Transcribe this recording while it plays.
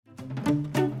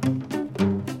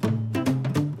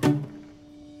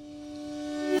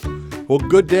Well,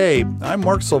 good day. I'm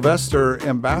Mark Sylvester,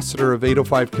 ambassador of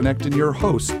 805 Connect and your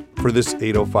host for this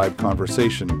 805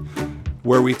 conversation,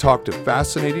 where we talk to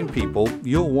fascinating people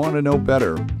you'll want to know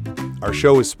better. Our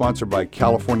show is sponsored by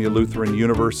California Lutheran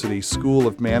University School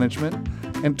of Management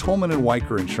and Tolman &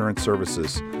 Weicker Insurance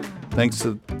Services. Thanks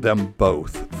to them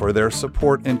both for their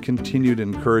support and continued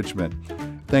encouragement.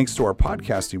 Thanks to our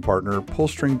podcasting partner,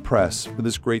 Pullstring Press, for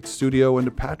this great studio, and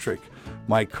to Patrick,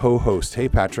 my co-host. Hey,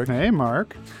 Patrick. Hey,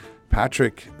 Mark.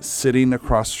 Patrick, sitting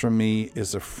across from me,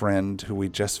 is a friend who we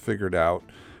just figured out.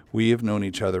 We have known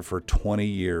each other for 20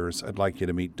 years. I'd like you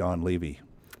to meet Don Levy.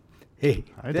 Hey,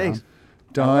 Hi, thanks.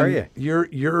 Don, How are you?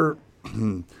 You're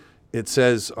it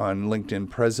says on LinkedIn,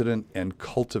 president and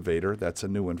cultivator. That's a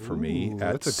new one for me. At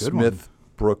that's a good one. Smith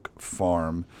Brook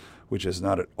Farm, which is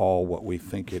not at all what we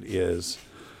think it is.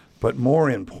 But more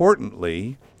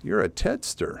importantly, you're a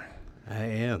TEDster. I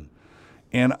am.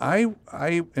 And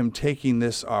I am taking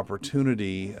this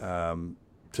opportunity I want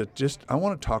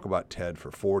to talk about TED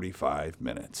for 45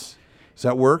 minutes. Does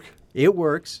that work? It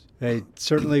works.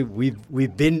 Certainly,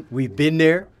 we've been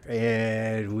there,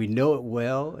 and we know it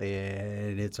well,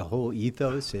 and it's a whole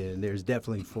ethos. And there's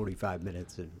definitely 45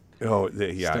 minutes. Oh,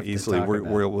 yeah, Stuff to easily. talk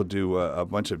about. We'll do a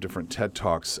bunch of different TED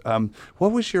Talks.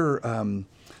 What was your?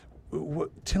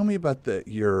 Tell me about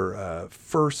your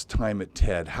first time at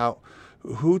TED.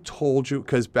 Who told you?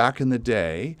 Because back in the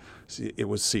day, it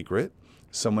was secret.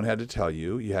 Someone had to tell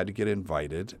you. You had to get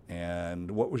invited.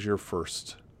 And what was your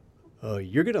first? Oh,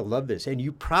 you're going to love this, and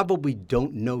you probably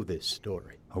don't know this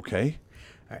story. Okay.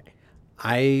 All right.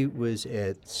 I was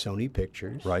at Sony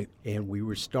Pictures, Right. and we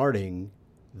were starting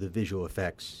the visual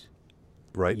effects.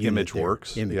 Right. unit there,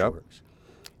 ImageWorks. Yep. ImageWorks.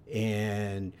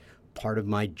 And part of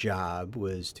my job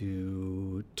was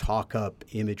to talk up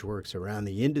ImageWorks around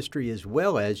the industry as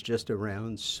well as just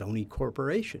around Sony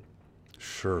Corporation,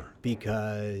 Sure.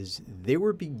 because they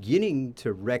were beginning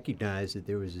to recognize that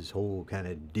there was this whole kind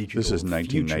of digital This is future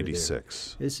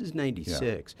 1996. there. This is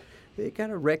 96. They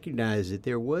kind of recognized that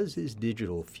there was this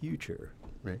digital future,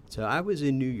 right? So I was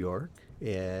in New York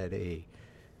at a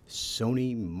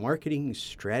Sony Marketing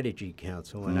Strategy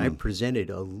Council, and I presented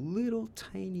a little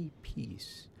tiny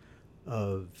piece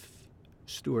of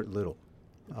Stuart Little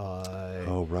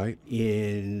Oh, right.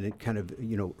 in kind of,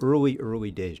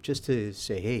 early days, just to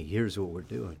say, hey, here's what we're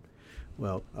doing.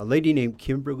 Well, a lady named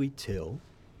Kimberly Till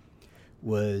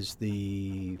was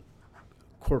the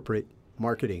corporate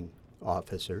marketing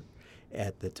officer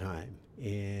at the time,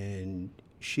 and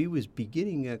she was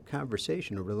beginning a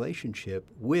conversation, a relationship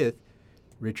with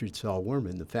Richard Saul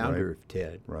Wurman, the founder Right. of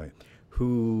TED, Right.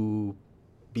 who,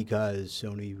 because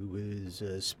Sony was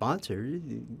a sponsor,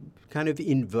 kind of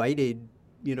invited,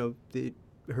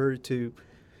 her to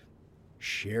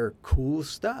share cool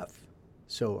stuff.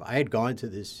 So I had gone to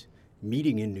this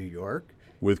meeting in New York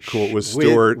With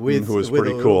Stewart, who was with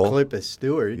pretty a cool. little clip of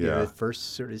Stewart, Yeah.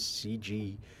 first sort of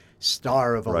CG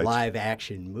star of a Right. live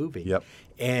action movie. Yep.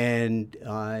 And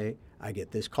I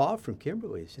get this call from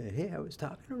Kimberly saying, hey, I was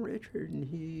talking to Richard, and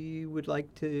he would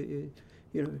like to,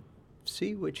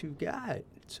 see what you've got.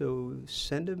 So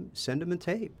send him a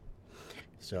tape.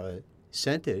 So I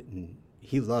sent it, and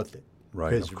he loved it. Right,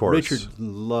 Because of course. Richard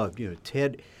loved,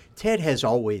 TED. TED has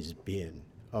always been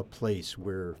a place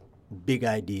where big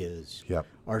ideas Yep.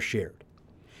 are shared.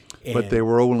 But And they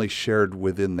were only shared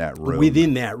within that room.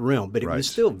 within that realm, but it Right. was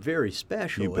still very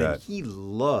special. You bet. And he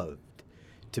loved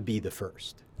to be the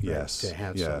first. right, Yes, to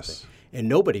have yes. something. And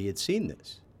nobody had seen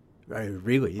this.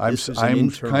 Really, I'm this was an I'm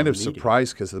internal kind of meeting.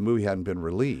 surprised because the movie hadn't been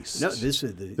released. No, this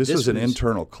was an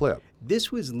internal clip.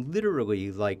 This was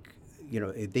literally like,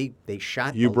 they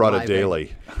shot. You the brought a live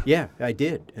daily. Yeah, I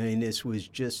did. I mean, this was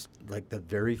just like the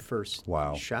very first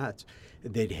Wow. shots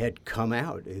that had come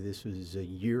out. This was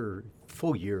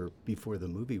full year before the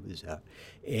movie was out,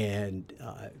 and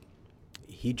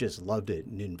he just loved it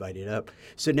and invited up.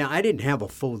 So now I didn't have a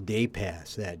full day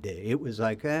pass that day. It was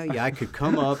like, I could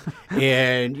come up,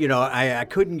 and I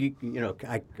couldn't,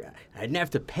 I didn't have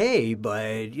to pay,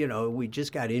 but we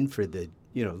just got in for the,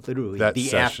 literally That the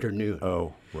session. afternoon.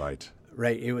 Oh, right.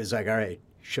 Right. It was like, all right,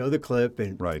 show the clip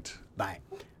and Right. bye.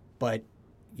 But,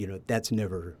 that's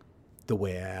never the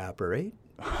way I operate.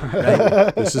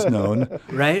 This is known.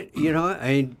 Right?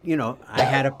 I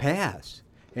had a pass,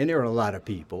 and there were a lot of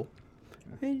people.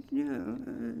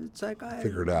 And, it's like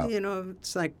Figure it out.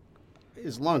 It's like,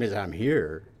 as long as I'm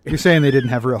here. You're saying they didn't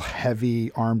have real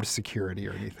heavy armed security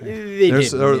or anything?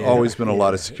 There's always been a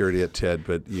lot of security at TED,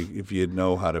 but if you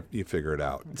know how to, you figure it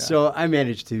out. So I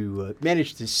managed to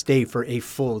stay for a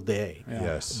full day.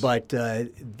 Yes. But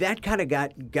that kind of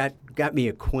got me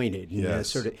acquainted.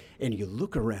 Yes. And you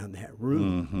look around that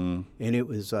room, and it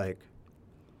was like,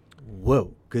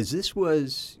 whoa, because this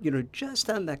was, just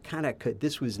on the kind of,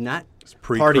 this was not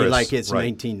pre-Chris, party like it's right.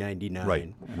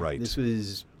 1999. Right. This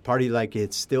was party like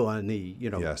it's still on the,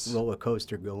 Yes. roller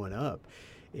coaster going up.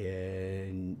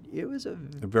 And it was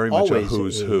Very much a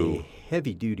who's who.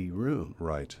 Heavy-duty room.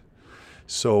 Right.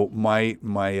 So my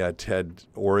TED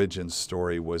origin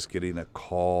story was getting a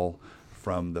call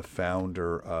from the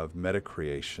founder of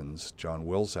MetaCreations, John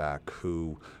Wilczak,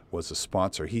 who was a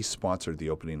sponsor. He sponsored the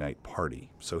opening night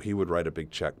party. So he would write a big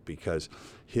check because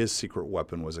his secret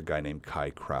weapon was a guy named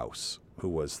Kai Kraus, who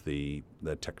was the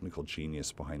technical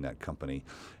genius behind that company.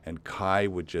 And Kai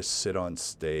would just sit on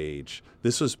stage.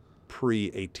 This was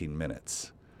pre-18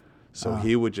 minutes. So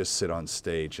he would just sit on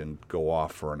stage and go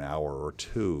off for an hour or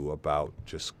two about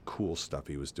just cool stuff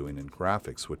he was doing in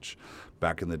graphics, which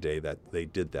back in the day that they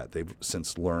did that. They've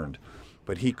since learned.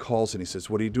 But he calls and he says,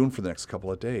 "What are you doing for the next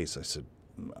couple of days?" I said,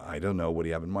 "I don't know. What do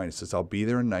you have in mind?" He says, "I'll be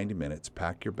there in 90 minutes.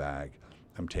 Pack your bag.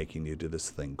 I'm taking you to this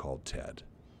thing called TED."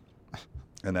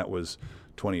 And that was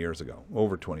 20 years ago,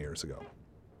 over 20 years ago.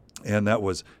 And that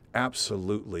was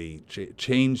absolutely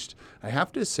changed. I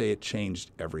have to say it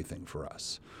changed everything for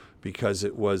us, because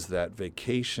it was that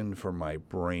vacation for my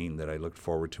brain that I looked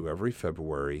forward to every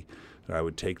February, that I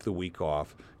would take the week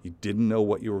off. You didn't know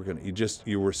what you were going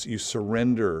to, you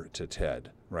surrender to TED,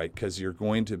 right? Because you're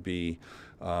going to be,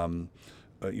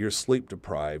 you're sleep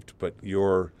deprived, but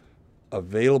your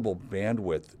available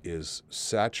bandwidth is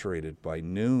saturated by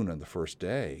noon on the first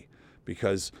day,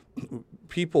 because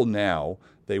people now,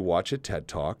 they watch a TED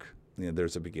Talk.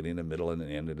 There's a beginning, a middle, and an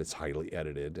end, and it's highly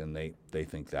edited, and they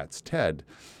think that's TED.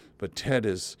 But TED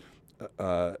is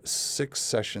 6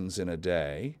 sessions in a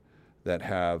day that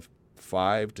have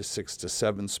 5 to 6 to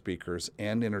 7 speakers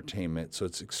and entertainment. So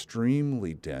it's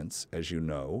extremely dense, as you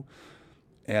know.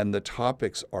 And the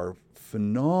topics are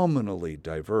phenomenally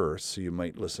diverse. So you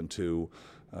might listen to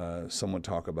someone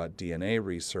talk about DNA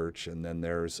research, and then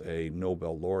there's a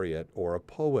Nobel laureate or a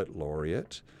poet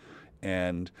laureate.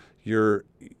 And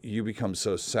you become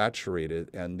so saturated,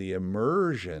 and the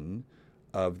immersion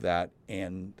of that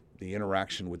and the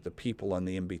interaction with the people on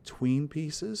the in-between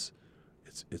pieces,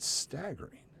 it's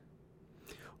staggering.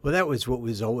 Well, that was what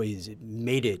was always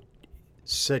made it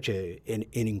such an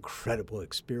incredible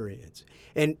experience.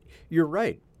 And you're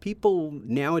right. People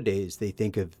nowadays, they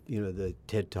think of the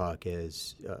TED Talk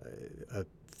as a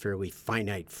fairly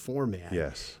finite format,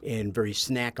 Yes, and very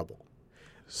snackable.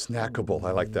 Snackable,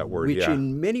 I like that word. Which yeah.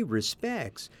 in many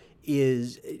respects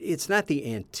it's not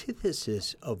the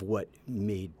antithesis of what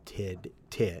made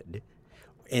TED,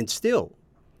 and still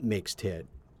makes TED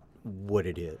what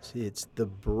it is. It's the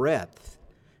breadth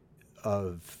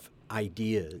of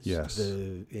ideas, Yes,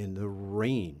 and the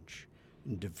range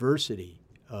and diversity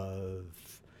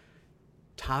of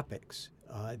topics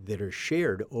that are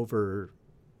shared over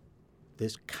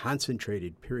this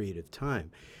concentrated period of time.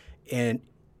 And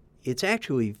it's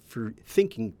actually, for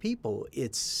thinking people,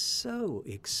 it's so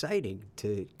exciting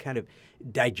to kind of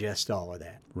digest all of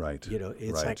that. Right.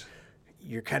 It's right. like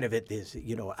you're kind of at this,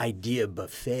 idea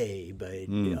buffet, but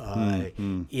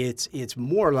it's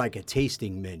more like a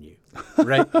tasting menu,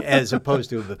 right, as opposed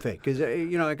to a buffet. Because,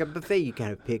 like a buffet, you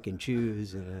kind of pick and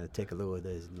choose and take a little of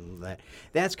this and a little of that.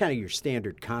 That's kind of your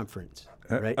standard conference,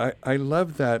 right? I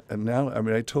love that. And now,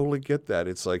 I totally get that.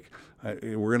 It's like,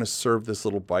 we're going to serve this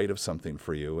little bite of something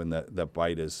for you, and that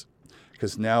bite is,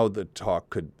 because now the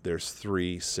talk there's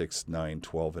 3, 6, 9,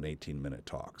 12, and 18-minute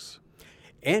talks.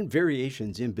 And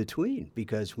variations in between,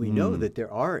 because we know that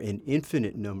there are an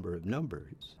infinite number of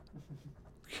numbers.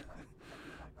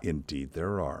 Indeed,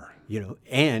 there are.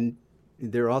 And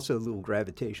there are also little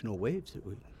gravitational waves that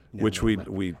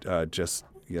we just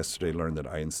yesterday learned that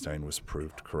Einstein was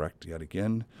proved correct yet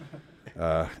again.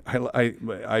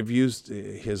 I've used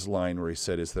his line where he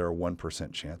said, "Is there a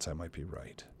 1% chance I might be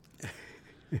right?"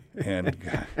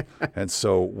 And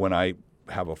so when I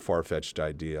have a far-fetched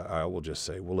idea, I will just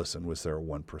say, "Well, listen, was there a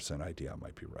 1% idea I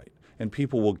might be right?" And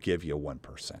people will give you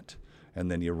 1%, and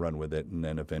then you run with it, and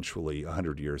then eventually,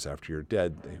 100 years after you're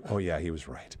dead, "Oh yeah, he was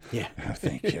right." Yeah,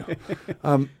 thank you.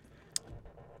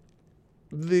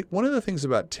 One of the things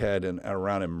about TED and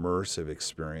around immersive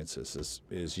experiences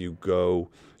is you go,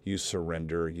 you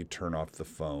surrender, you turn off the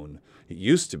phone. It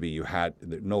used to be you had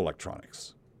no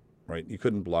electronics, right? You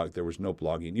couldn't blog. There was no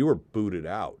blogging. You were booted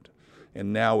out.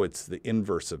 And now it's the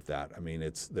inverse of that.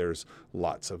 There's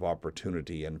lots of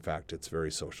opportunity. In fact, it's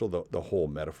very social. The whole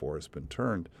metaphor has been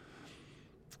turned.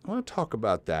 I want to talk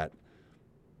about that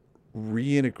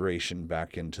reintegration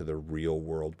back into the real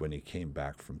world when you came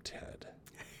back from TED.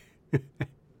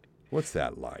 What's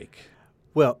that like?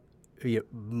 Well,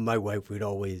 my wife would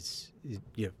always,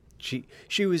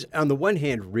 she was, on the one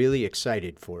hand, really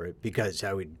excited for it because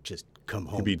I would just come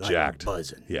home be jacked,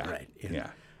 buzzing. Yeah, right.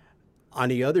 Yeah. On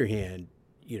the other hand,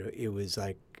 it was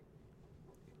like,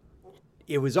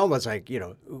 it was almost like,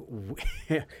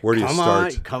 where do you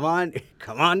start? Come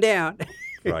on down.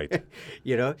 Right.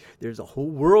 There's a whole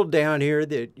world down here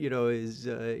that, is,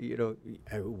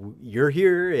 you're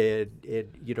here and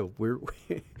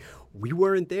we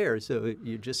weren't there. So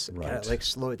you just kind of like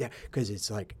slow it down because it's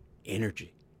like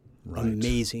energy,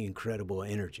 amazing, incredible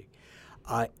energy.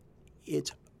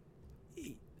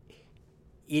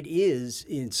 It is,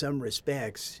 in some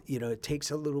respects, it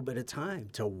takes a little bit of time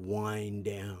to wind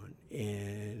down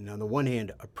and, on the one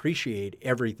hand, appreciate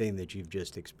everything that you've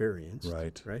just experienced.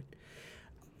 Right.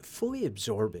 Fully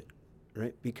absorb it,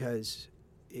 right? Because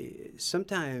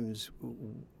sometimes,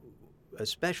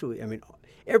 especially,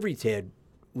 every TED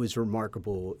was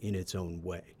remarkable in its own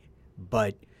way.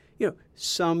 But,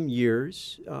 some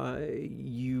years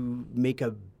you make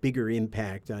a bigger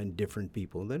impact on different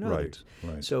people than others.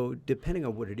 Right. So depending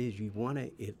on what it is, you want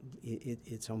to,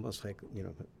 it's almost like,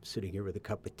 sitting here with a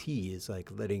cup of tea is like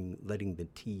letting the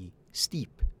tea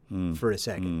steep for a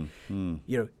second.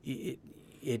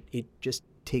 It just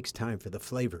takes time for the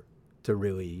flavor to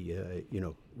really,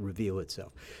 reveal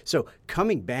itself. So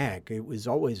coming back, it was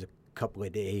always a couple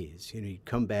of days. You'd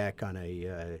come back on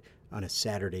a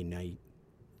Saturday night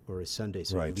or a Sunday,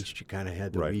 so at least you kind of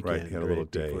had the weekend had a little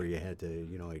day before you had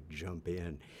to, jump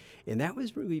in. And that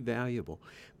was really valuable.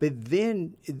 But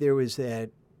then there was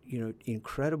that,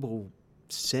 incredible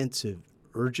sense of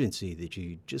urgency that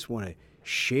you just want to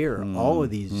share all of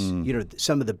these,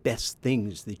 some of the best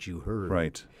things that you heard.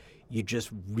 Right. You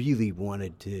just really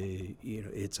wanted to,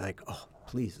 it's like, oh,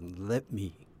 please let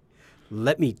me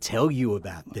tell you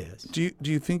about this. Do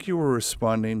you think you were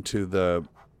responding to the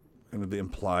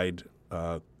implied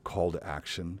call to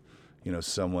action?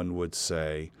 Someone would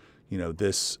say,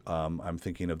 this, I'm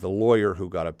thinking of the lawyer who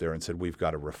got up there and said, we've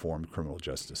got to reform criminal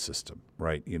justice system,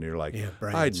 right? You're like,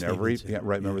 I'd never,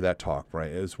 remember that talk,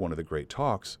 right? It was one of the great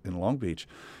talks in Long Beach.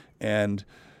 And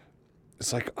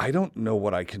it's like, I don't know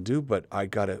what I can do, but I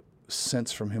got a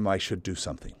sense from him I should do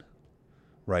something,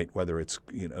 right? Whether it's,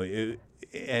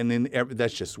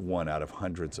 that's just one out of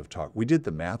hundreds of talks. We did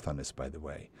the math on this, by the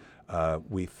way.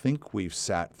 We think we've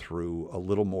sat through a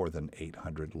little more than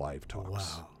 800 live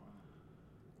talks.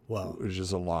 Wow. Which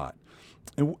is a lot.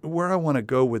 And where I want to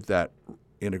go with that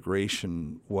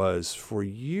integration was, for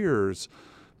years,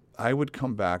 I would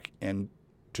come back and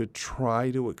to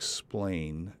try to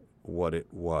explain what it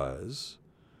was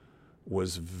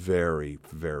very,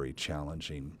 very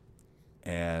challenging.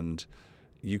 And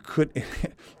you'd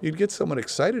get someone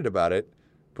excited about it,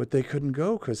 but they couldn't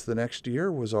go because the next year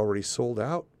was already sold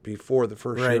out before the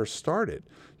first year started.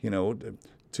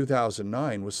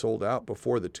 2009 was sold out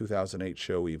before the 2008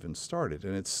 show even started.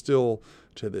 And it's still,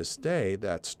 to this day,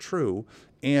 that's true.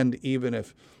 And even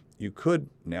if you could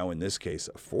now, in this case,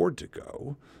 afford to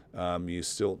go, you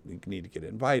still need to get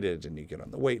invited and you get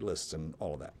on the wait list and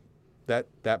all of that.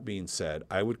 That being said,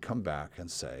 I would come back and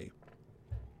say,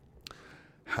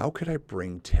 how could I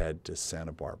bring TED to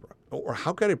Santa Barbara? Or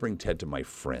how could I bring TED to my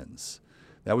friends?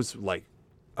 That was like,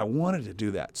 I wanted to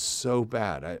do that so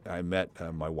bad. I met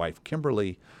my wife,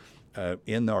 Kimberly,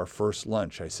 in our first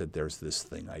lunch. I said, there's this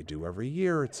thing I do every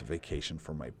year. It's a vacation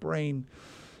for my brain.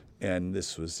 And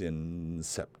this was in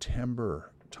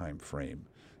September timeframe.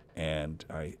 And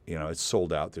it's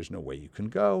sold out. There's no way you can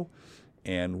go.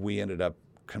 And we ended up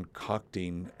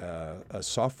concocting a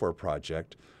software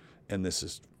project. And this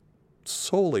is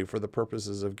solely for the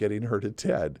purposes of getting her to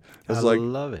TED. I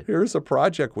love it. Here's a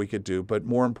project we could do, but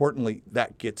more importantly,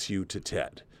 that gets you to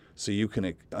TED. So you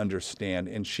can understand.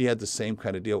 And she had the same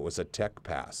kind of deal. It was a tech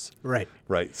pass. Right.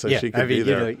 So she could be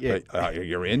there.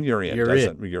 You're in. You're in.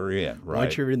 Right.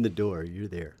 Once you're in the door, you're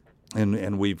there.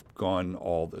 And we've gone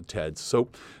all the TEDs. So,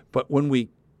 but when we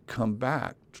come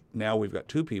back, now we've got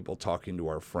two people talking to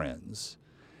our friends.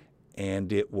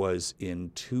 And it was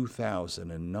in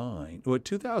 2009. Well,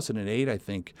 2008, I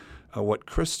think, what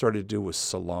Chris started to do was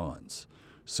salons.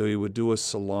 So he would do a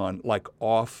salon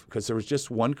because there was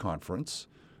just one conference.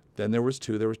 Then there was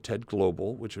two. There was TED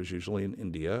Global, which was usually in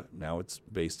India. Now it's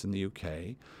based in the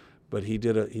UK. But he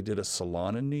did a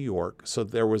salon in New York. So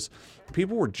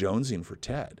people were jonesing for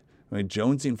TED.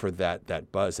 Jonesing for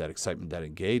that buzz, that excitement, that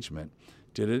engagement.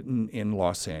 Did it in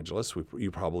Los Angeles. You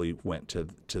probably went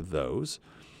to those.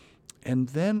 And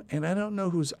then, and I don't know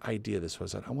whose idea this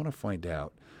was, I want to find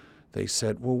out. They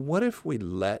said, well, what if we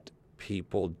let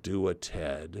people do a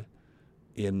TED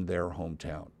in their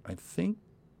hometown? I think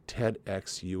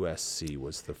TEDxUSC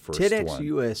was the first one.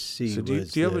 TEDxUSC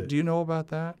So do you know about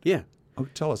that? Yeah. Oh,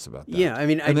 tell us about that. Yeah, I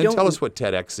mean, and then tell us what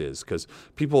TEDx is, because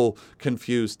people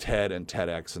confuse TED and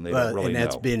TEDx, and they don't really know.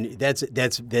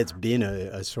 That's been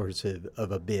a source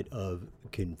of a bit of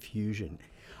confusion.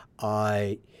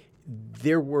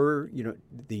 There were,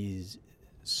 these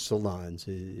salons,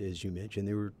 as you mentioned.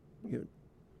 They were,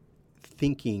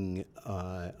 thinking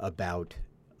about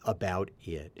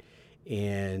it,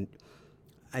 and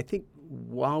I think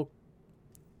while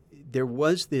there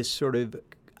was this sort of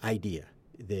idea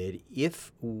that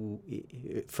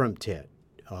from TED,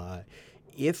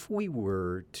 if we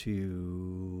were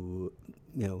to,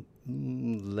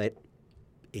 let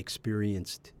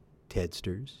experienced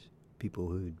TEDsters, people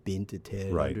who'd been to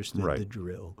TED, understood the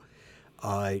drill,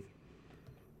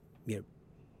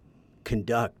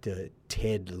 conduct a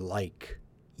TED-like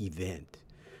event,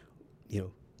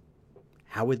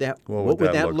 how would that? What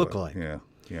would that look like? Yeah.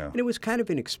 And it was kind of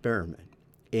an experiment,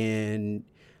 and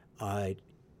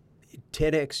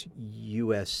TEDx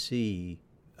USC,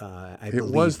 I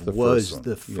believe, was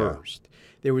the first. Yeah.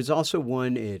 There was also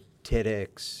one at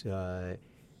TEDx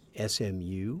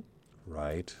SMU.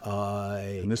 Right.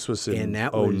 And this was in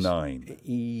 2009.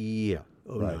 Yeah,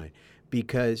 2009. Right.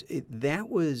 Because that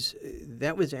was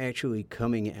actually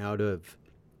coming out of,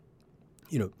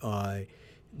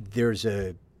 there's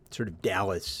a sort of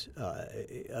Dallas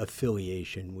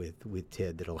affiliation with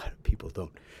TED that a lot of people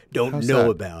don't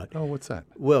know about. Oh, what's that?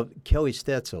 Well, Kelly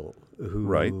Stetzel,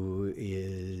 who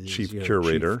is chief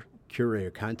curator,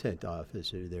 content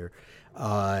officer there,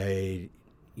 her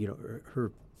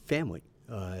family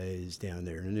is down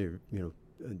there, and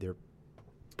they're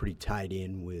pretty tied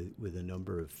in with a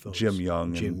number of folks. Jim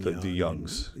Young and the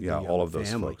Youngs, all of those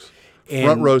family. Folks.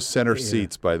 Front row center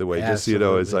seats, by the way, just so you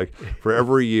know, it's like for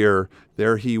every year,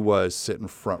 there he was sitting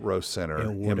front row center,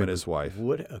 him and his wife.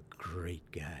 What a great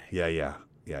guy. Yeah.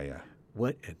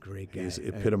 What a great guy. He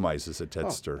epitomizes a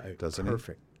TEDster, doesn't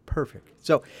he? Perfect.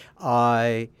 So,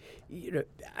 I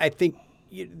think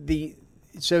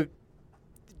so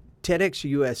TEDx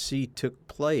USC took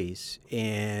place,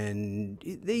 and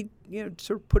they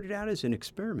sort of put it out as an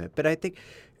experiment. But I think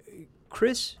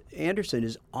Chris Anderson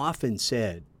has often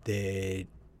said that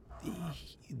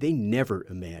they never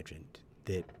imagined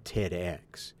that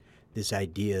TEDx, this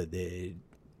idea that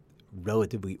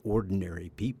relatively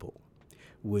ordinary people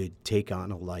would take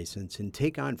on a license and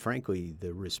take on, frankly,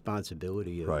 the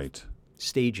responsibility of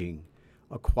staging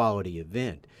a quality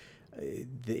event.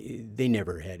 They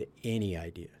never had any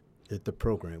idea that the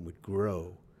program would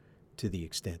grow to the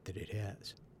extent that it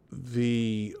has.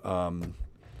 The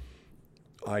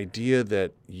idea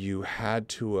that you had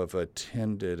to have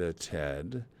attended a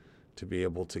TED to be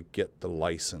able to get the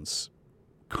license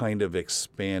kind of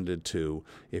expanded to,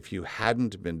 if you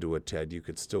hadn't been to a TED, you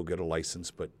could still get a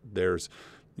license, but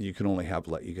you could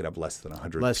have less than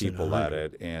 100 people at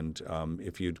it, and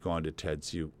if you'd gone to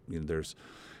TEDs, there's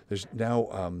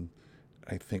now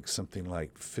I think something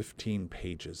like 15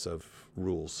 pages of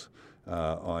rules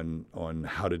on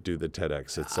how to do the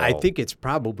TEDx itself. I think it's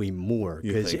probably more,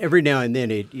 because every now and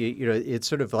then it's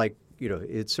sort of like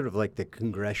the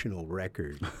congressional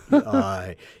record,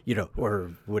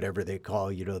 or whatever they call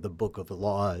the book of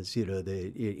laws.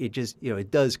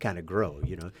 It does kind of grow.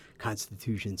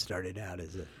 Constitution started out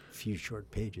as a few short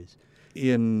pages.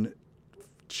 In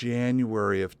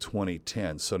January of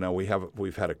 2010, so now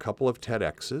we've had a couple of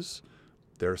TEDx's.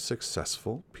 They're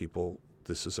successful.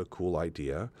 This is a cool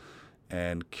idea.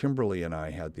 And Kimberly and I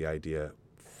had the idea,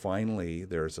 finally,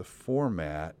 there's a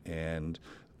format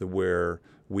where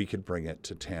we could bring it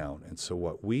to town. And so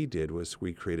what we did was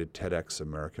we created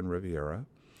TEDxAmericanRiviera.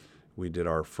 We did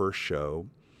our first show.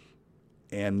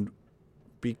 And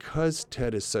because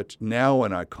TED is now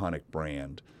an iconic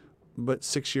brand, but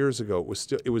 6 years ago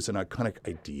it was an iconic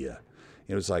idea.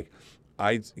 It was like,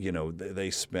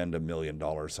 they spend $1 million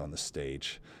on the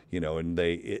stage, and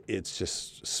it's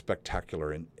just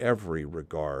spectacular in every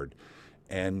regard.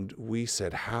 And we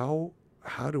said, how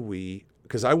do we,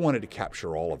 because I wanted to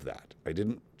capture all of that. I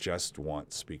didn't just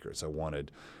want speakers.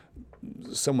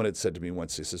 Someone had said to me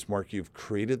once, he says, Mark, you've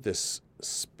created this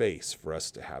space for us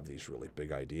to have these really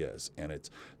big ideas. And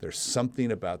there's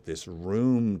something about this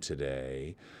room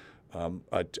today.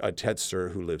 A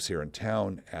TEDster who lives here in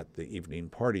town at the evening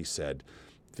party said,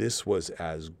 this was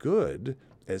as good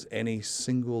as any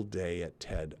single day at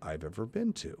TED I've ever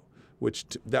been to,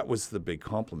 that was the big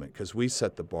compliment, because we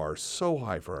set the bar so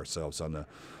high for ourselves on the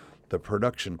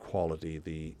production quality,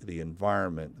 the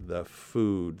environment, the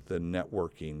food, the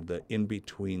networking, the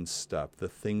in-between stuff, the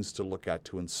things to look at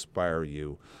to inspire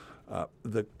you,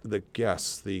 the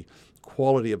guests, the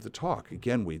quality of the talk.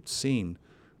 Again, we'd seen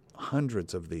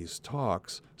hundreds of these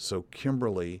talks, so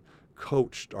Kimberly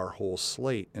coached our whole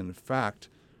slate. In fact,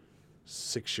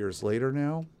 6 years later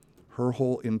now, her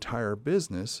whole entire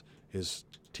business is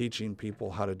teaching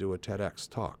people how to do a TEDx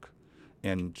talk.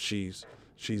 And she's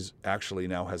actually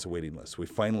now has a waiting list. We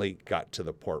finally got to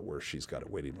the part where she's got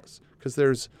a waiting list, because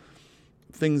there's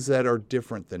things that are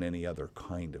different than any other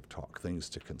kind of talk, things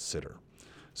to consider.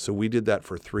 So we did that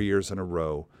for 3 years in a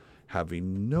row,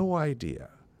 having no idea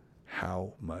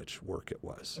how much work it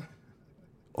was.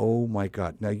 Oh my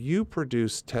God. Now you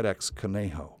produced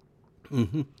TEDxConejo.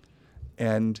 Mm-hmm.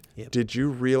 And Yep. did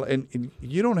you and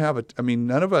you don't have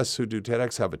none of us who do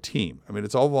TEDx have a team. I mean,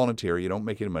 it's all volunteer. You don't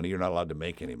make any money. You're not allowed to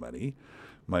make any money.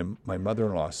 My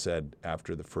mother-in-law said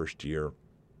after the first year,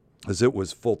 because it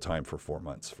was full-time for 4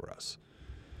 months for us,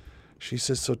 she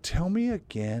says, so tell me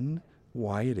again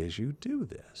why it is you do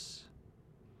this.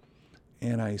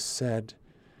 And I said,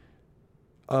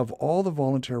 of all the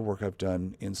volunteer work I've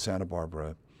done in Santa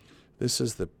Barbara, this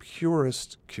is the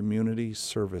purest community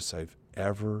service I've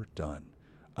ever done.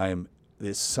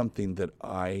 It's something that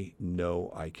I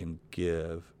know I can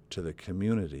give to the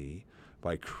community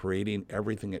by creating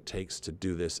everything it takes to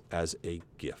do this as a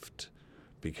gift.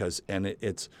 And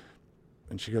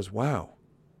she goes, wow,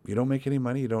 you don't make any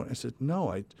money? You don't? I said,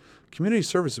 no, community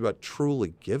service is about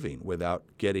truly giving without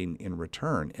getting in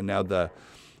return. And now the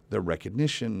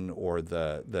recognition or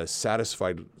the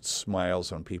satisfied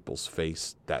smiles on people's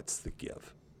face, that's the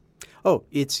give. Oh,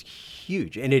 it's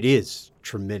huge, and it is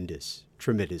tremendous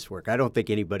work. I don't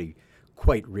think anybody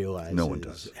quite realizes No one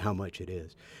does. how much it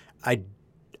is.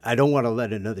 I don't want to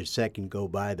let another second go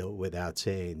by, though, without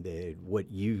saying that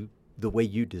the way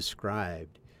you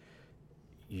described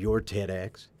your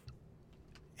TEDx,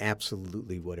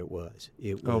 absolutely what it was.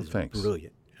 It was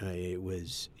brilliant. It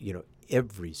was,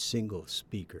 every single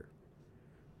speaker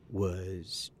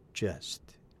was just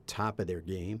top of their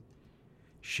game,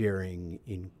 sharing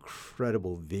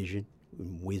incredible vision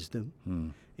and wisdom.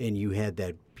 And you had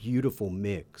that beautiful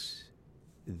mix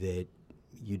that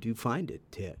you do find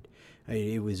at TED.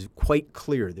 It was quite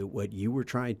clear that what you were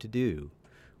trying to do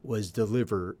was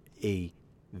deliver a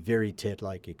very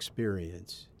TED-like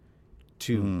experience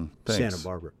to Santa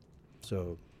Barbara.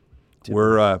 So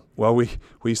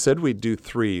we said we'd do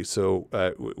 3. So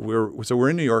we're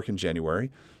in New York in January.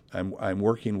 I'm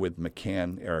working with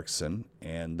McCann Erickson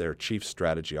and their chief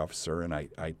strategy officer, and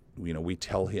we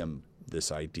tell him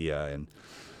this idea, and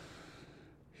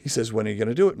he says, when are you going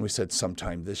to do it? And we said,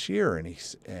 sometime this year. And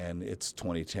it's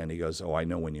 2010. He goes, oh, I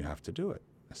know when you have to do it.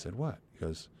 I said, what? He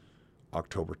goes,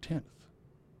 October 10th.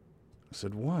 I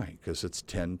said, why? Because it's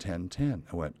 10-10-10.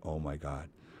 I went, oh my God.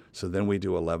 So then we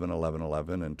do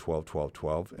 11-11-11 and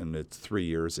 12-12-12, and it's 3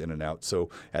 years in and out. So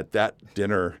at that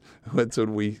dinner, that's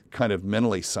when we kind of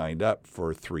mentally signed up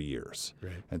for 3 years,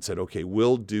 right, and said, okay,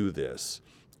 we'll do this.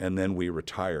 And then we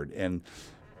retired. And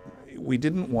we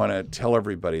didn't want to tell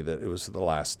everybody that it was the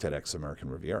last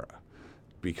TEDxAmericanRiviera,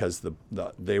 because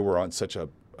they were on such a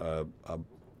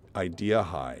idea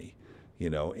high,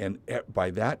 and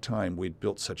by that time we'd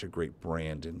built such a great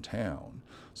brand in town.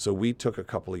 So we took a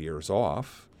couple of years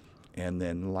off, and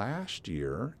then last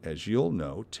year, as you'll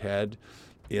know, TED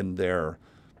in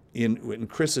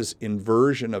Chris's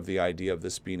inversion of the idea of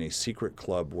this being a secret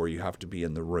club where you have to be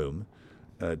in the room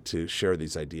to share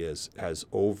these ideas, has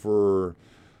over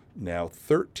now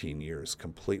 13 years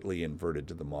completely inverted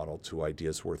to the model to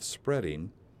ideas worth spreading.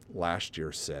 Last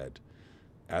year said,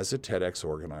 as a TEDx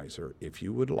organizer, if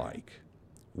you would like,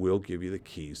 we'll give you the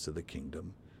keys to the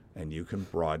kingdom, and you can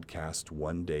broadcast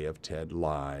one day of TED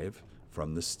live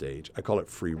from the stage. I call it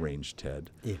free-range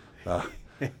TED. Yeah.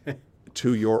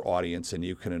 To your audience, and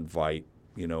you can invite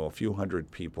a few hundred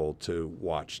people to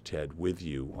watch TED with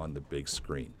you on the big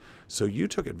screen. So you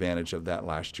took advantage of that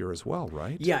last year as well,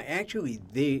 right? Yeah, actually,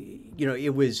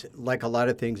 it was like a lot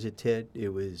of things at TED. It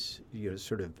was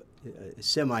sort of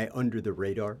semi under the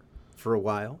radar for a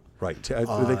while. Right. They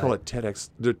call it TEDx,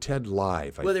 TED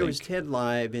Live, I think. There was TED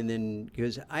Live, and then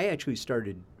because I actually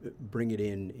started bringing it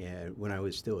in when I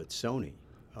was still at Sony.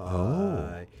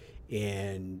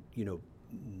 And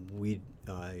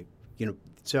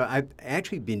so I've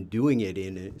actually been doing it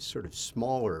in a sort of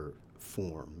smaller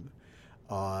form,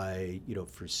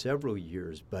 for several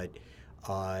years. But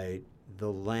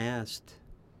the last,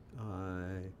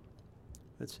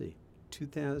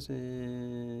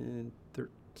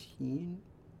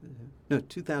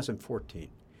 2014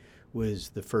 was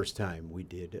the first time we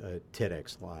did a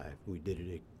TEDx Live. We did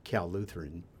it at Cal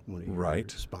Lutheran, one of your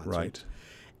sponsors. Right.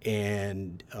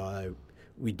 And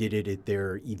we did it at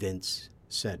their events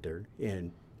center,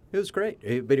 and it was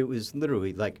great. But it was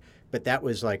literally but that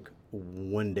was like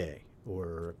one day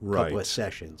or a couple of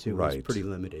sessions. It was pretty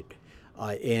limited.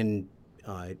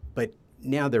 But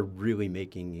now they're really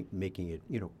making it,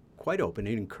 quite open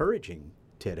and encouraging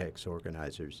TEDx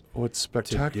organizers. What's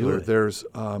spectacular? There's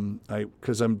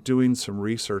because I'm doing some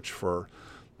research for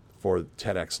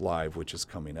TEDx Live, which is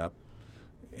coming up,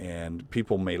 and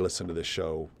people may listen to this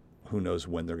show. Who knows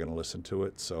when they're going to listen to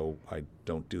it? So I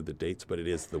don't do the dates, but it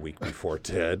is the week before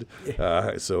TED.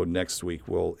 So next week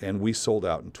we sold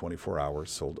out in 24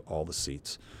 hours. Sold all the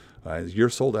seats. You're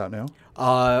sold out now?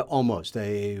 Almost.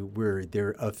 We're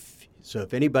there. So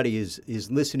if anybody is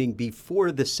listening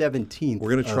before the 17th, we're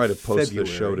going to try to post February,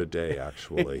 the show today,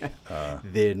 actually.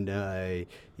 Then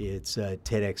it's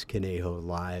TEDxConejo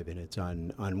Live, and it's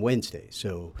on Wednesday.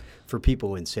 So for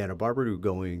people in Santa Barbara who are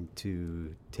going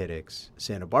to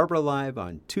TEDxSantaBarbara Live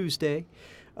on Tuesday,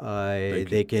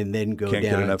 they can then go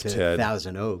down to TED.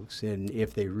 Thousand Oaks, and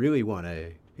if they really want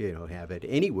to, have it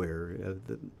anywhere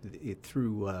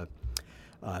through.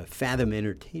 Fathom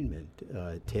Entertainment,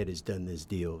 TED has done this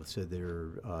deal, so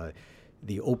they're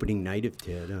the opening night of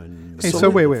TED on. Hey, so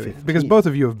wait, because both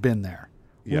of you have been there.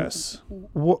 Yes.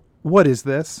 What is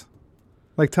this?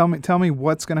 Like, tell me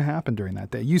what's going to happen during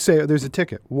that day. You say there's a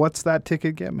ticket. What's that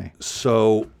ticket get me?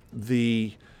 So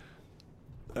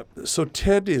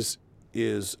TED is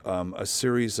a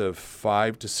series of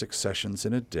 5 to 6 sessions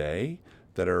in a day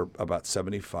that are about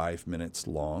 75 minutes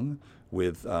long,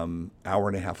 with hour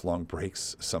and a half long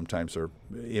breaks sometimes, or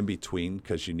in between,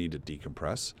 because you need to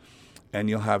decompress. And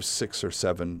you'll have 6 or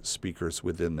 7 speakers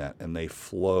within that, and they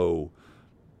flow.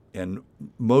 And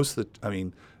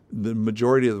the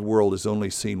majority of the world has only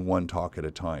seen one talk at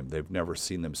a time. They've never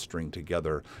seen them string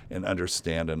together and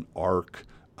understand an arc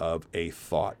of a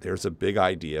thought. There's a big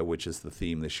idea, which is the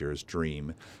theme this year, is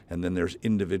dream. And then there's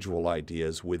individual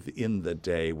ideas within the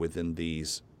day, within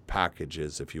these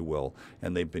packages, if you will,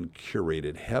 and they've been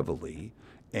curated heavily,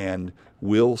 and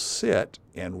we'll sit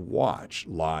and watch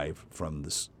live from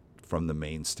the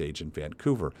main stage in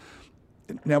Vancouver.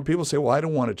 Now, people say, well, I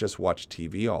don't want to just watch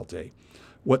TV all day.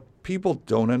 What people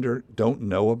don't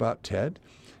know about TED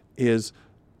is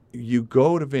you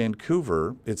go to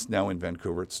Vancouver. It's now in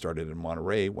Vancouver. It started in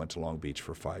Monterey, went to Long Beach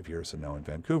for 5 years, and now in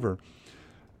Vancouver.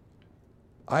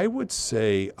 I would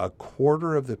say a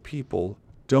quarter of the people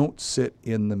don't sit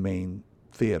in the main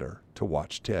theater to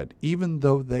watch TED, even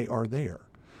though they are there.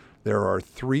 There are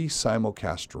 3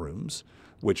 simulcast rooms,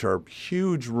 which are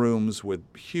huge rooms with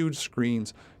huge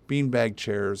screens, beanbag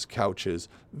chairs, couches,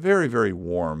 very, very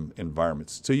warm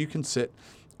environments. So you can sit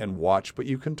and watch, but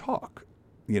you can talk.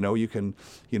 You can,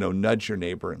 nudge your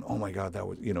neighbor and, oh my God, that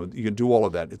was, you can do all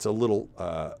of that. It's a little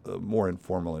more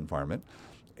informal environment.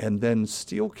 And then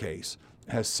Steelcase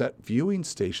has set viewing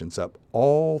stations up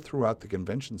all throughout the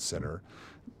convention center,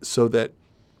 so that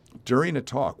during a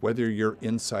talk, whether you're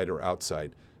inside or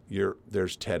outside,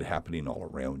 there's TED happening all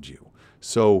around you.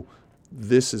 So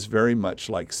this is very much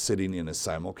like sitting in a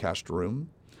simulcast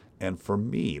room. And for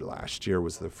me, last year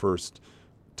was the first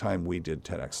time we did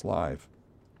TEDx Live.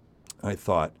 I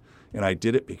thought, and I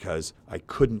did it because I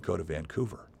couldn't go to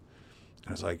Vancouver.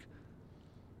 I was like,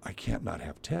 I can't not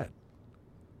have TED.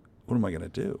 What am I going to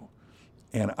do?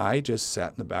 And I just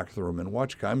sat in the back of the room and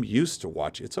watched. I'm used to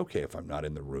watch. It's okay if I'm not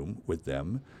in the room with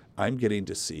them. I'm getting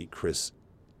to see Chris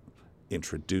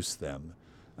introduce them.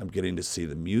 I'm getting to see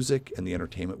the music and the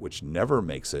entertainment, which never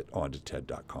makes it onto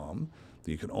TED.com.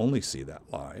 You can only see that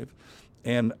live.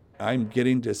 And I'm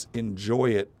getting to enjoy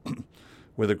it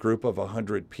with a group of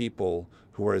 100 people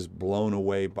who are as blown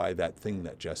away by that thing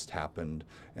that just happened.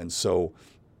 And so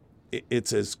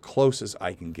it's as close as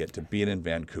I can get to being in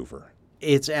Vancouver.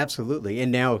 It's absolutely.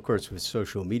 And now, of course, with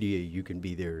social media, you can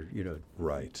be there,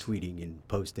 right, tweeting and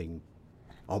posting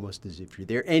almost as if you're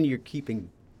there. And you're keeping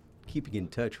in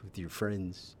touch with your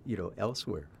friends,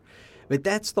 elsewhere. But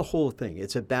that's the whole thing.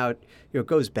 It's about, it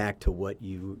goes back to what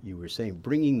you were saying,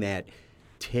 bringing that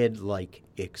TED-like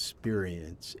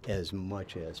experience as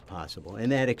much as possible.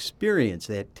 And that experience,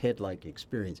 that TED-like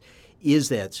experience, is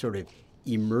that sort of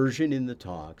immersion in the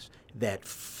talks, that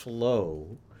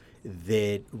flow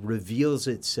that reveals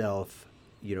itself,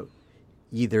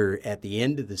 either at the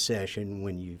end of the session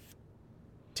when you've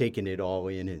taken it all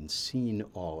in and seen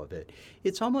all of it.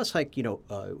 It's almost like,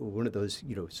 one of those,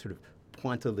 sort of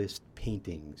pointillist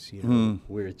paintings,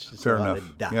 where it's just Fair a lot enough.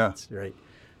 of dots, right?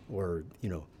 Or,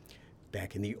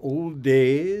 back in the old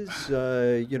days, half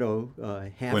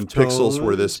when pixels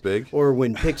were this big. Or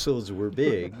when pixels were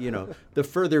big, the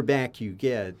further back you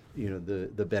get,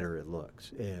 the better it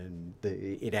looks. And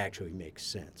it actually makes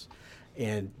sense.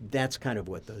 And that's kind of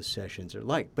what those sessions are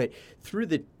like. But through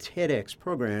the TEDx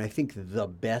program, I think the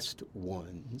best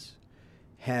ones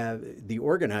the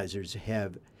organizers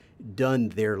have done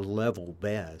their level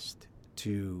best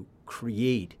to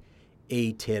create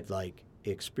a TED-like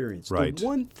experience. Right. The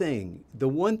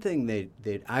one thing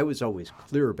that I was always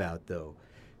clear about, though,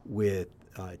 with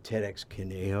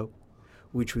TEDxConejo,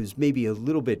 which was maybe a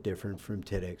little bit different from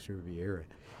TEDxRiviera,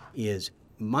 is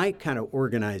my kind of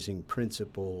organizing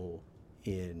principle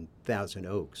in Thousand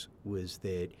Oaks was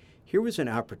that here was an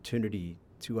opportunity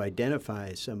to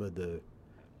identify some of the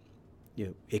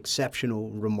exceptional,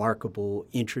 remarkable,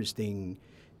 interesting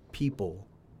people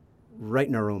right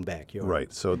in our own backyard.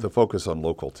 Right. So the focus on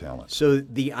local talent. So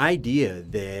the idea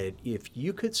that if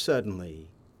you could suddenly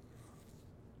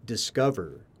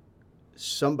discover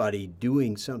somebody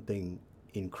doing something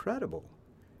incredible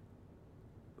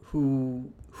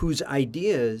whose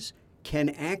ideas can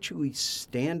actually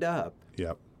stand up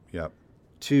Yep.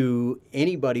 to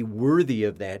anybody worthy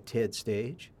of that TED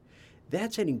stage,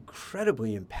 that's an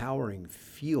incredibly empowering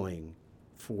feeling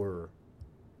for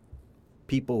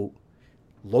people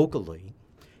locally.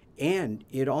 And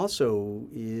it also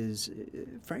is,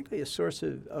 frankly, a source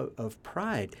of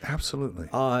pride. Absolutely.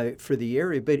 For the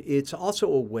area. But it's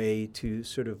also a way to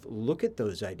sort of look at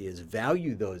those ideas,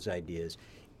 value those ideas,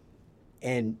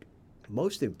 and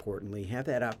most importantly, have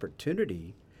that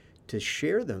opportunity to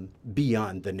share them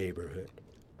beyond the neighborhood.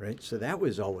 Right, so that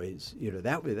was always,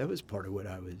 that was part of what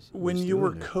I was. When was you doing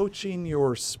were there. coaching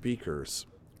your speakers,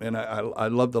 and I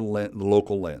love the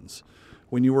local lens.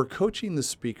 When you were coaching the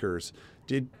speakers,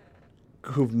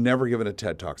 who've never given a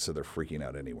TED Talk, so they're freaking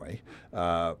out anyway,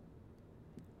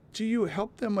 do you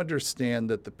help them understand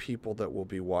that the people that will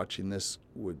be watching this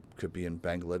could be in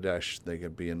Bangladesh, they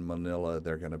could be in Manila,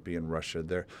 they're going to be in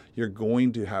Russia. You're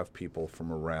going to have people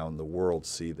from around the world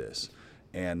see this.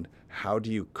 And how do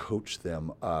you coach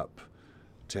them up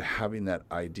to having that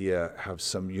idea have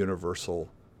some universal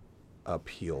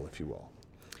appeal, if you will?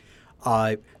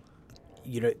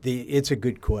 It's a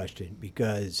good question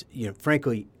because,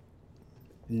 frankly,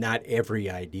 not every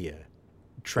idea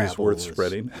travels worth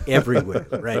spreading everywhere,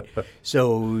 right?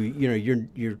 So,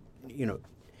 it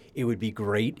would be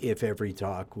great if every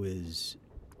talk was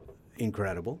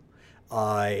incredible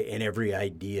and every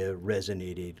idea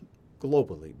resonated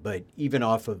globally. But even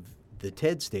off of the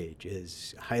TED stage,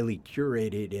 as highly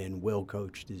curated and well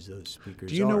coached as those speakers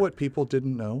are. Do you know what people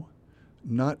didn't know?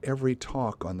 Not every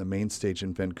talk on the main stage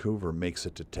in Vancouver makes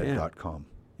it to TED.com.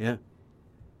 Yeah.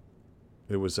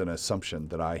 It was an assumption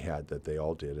that I had that they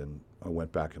all did, and I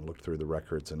went back and looked through the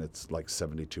records, and it's like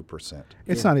 72%.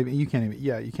 It's not even you can't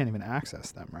even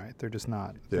access them, right? They're just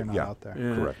not out there.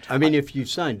 Yeah. Correct. I mean, if you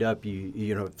signed up,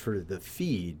 for the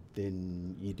feed,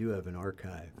 then you do have an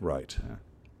archive. Right. Yeah.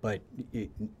 But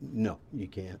no, you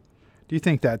can't. Do you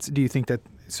think that?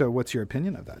 So, what's your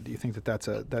opinion of that? Do you think that that's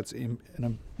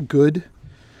good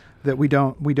that we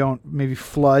don't maybe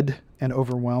flood and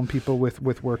overwhelm people with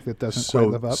work that doesn't quite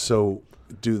live up? So,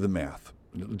 do the math.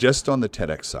 Just on the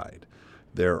TEDx side,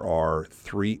 there are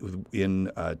in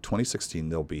 2016.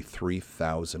 There'll be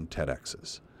 3,000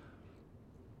 TEDx's.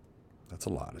 That's a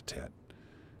lot of TED.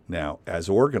 Now, as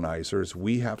organizers,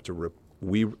 we have to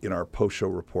we in our post-show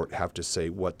report have to say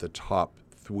what the top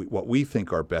what we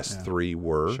think our best three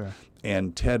were, Sure.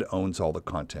 And TED owns all the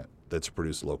content that's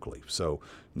produced locally. So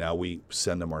now we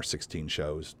send them our 16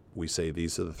 shows. We say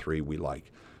these are the three we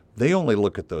like. They only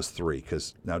look at those three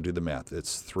because now do the math.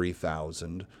 It's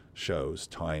 3,000 shows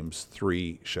times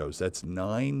 3 shows. That's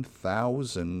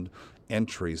 9,000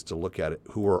 entries to look at it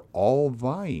who are all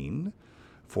vying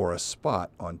for a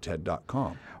spot on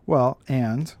TED.com. Well,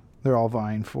 and they're all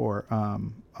vying for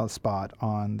a spot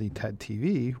on the TED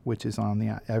TV, which is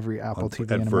on every Apple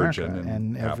TV in America,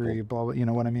 and every Apple. blah. You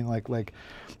know what I mean? Like,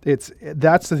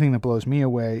 that's the thing that blows me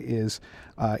away is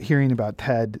hearing about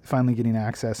TED finally getting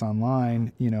access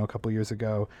online. A couple years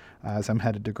ago, as I'm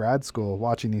headed to grad school,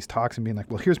 watching these talks and being like,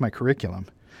 well, here's my curriculum.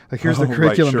 Like, here's the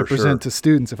curriculum to present to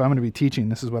students. If I'm going to be teaching,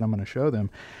 this is what I'm going to show them.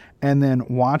 And then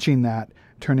watching that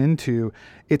turn into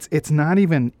it's not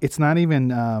even.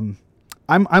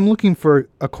 I'm looking for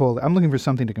I'm looking for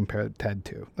something to compare TED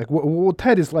to. Like, well,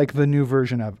 TED is like the new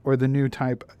version of, or the new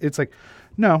type. It's like,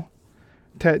 no,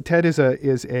 TED is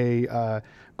a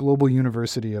global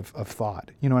university of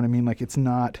thought. You know what I mean? Like, it's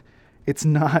not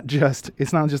just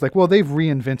like, well, they've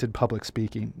reinvented public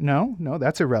speaking. No,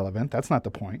 that's irrelevant. That's not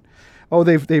the point. Oh,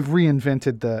 they've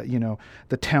reinvented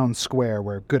the town square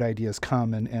where good ideas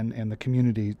come and the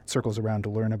community circles around to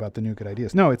learn about the new good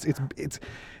ideas. No,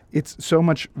 it's so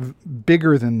much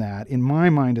bigger than that. In my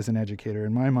mind as an educator,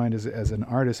 in my mind as an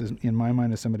artist, in my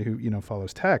mind as somebody who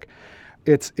follows tech,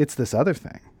 it's this other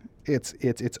thing. It's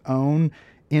its own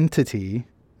entity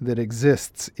that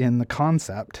exists in the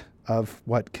concept of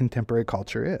what contemporary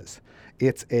culture is.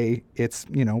 It's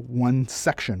one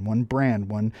section, one brand,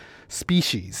 one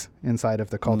species inside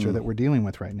of the culture that we're dealing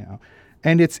with right now.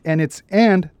 And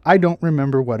I don't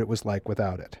remember what it was like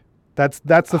without it. That's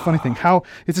the funny thing. How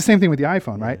it's the same thing with the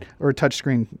iPhone, right? Or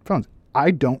touchscreen phones.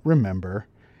 I don't remember.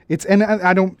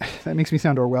 I don't. That makes me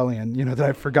sound Orwellian, that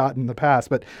I've forgotten the past.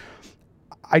 But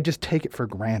I just take it for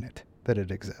granted that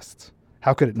it exists.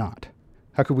 How could it not?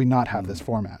 How could we not have this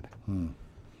format?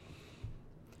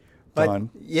 But Don?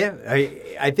 yeah,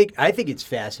 I think it's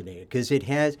fascinating because it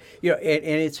has, and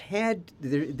it's had.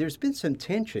 There's been some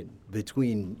tension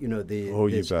between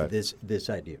this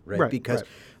idea, right? Because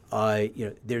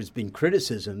there's been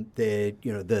criticism that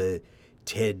the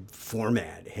TED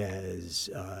format has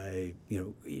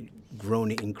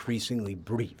grown increasingly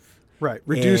brief. Right,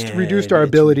 reduced our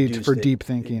ability for deep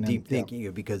thinking. Deep thinking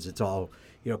because it's all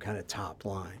kind of top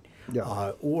line.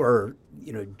 Yeah. Or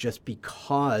just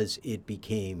because it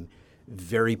became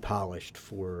very polished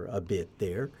for a bit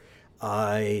there,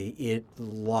 it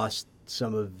lost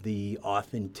some of the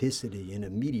authenticity and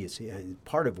immediacy. And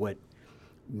part of what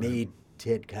made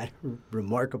TED kind of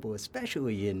remarkable,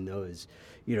 especially in those,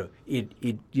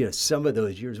 some of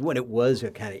those years when it was a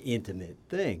kind of intimate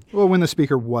thing. Well, when the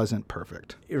speaker wasn't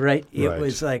perfect. Right. It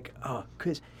was like,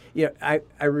 because I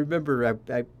remember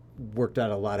I worked on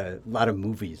a lot of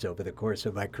movies over the course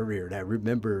of my career, and I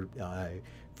remember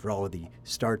for all of the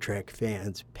Star Trek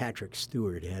fans, Patrick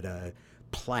Stewart had a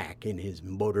plaque in his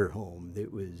motorhome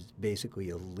that was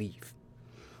basically a leaf,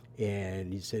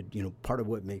 and he said, part of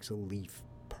what makes a leaf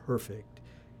perfect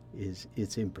is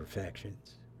its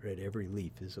imperfections. Right, every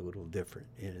leaf is a little different,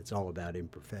 and it's all about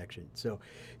imperfection. So,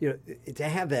 to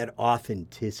have that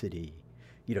authenticity,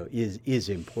 is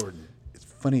important. It's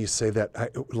funny you say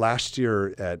that. Last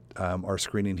year at our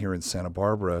screening here in Santa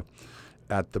Barbara,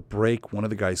 at the break, one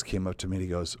of the guys came up to me and he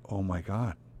goes, "Oh my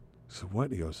God!" I said,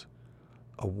 "What?" He goes,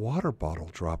 "A water bottle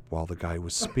dropped while the guy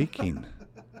was speaking.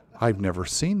 I've never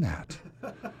seen that."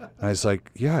 And I was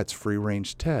like, "Yeah, it's free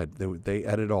range TED. They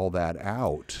edit all that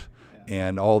out."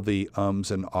 And all the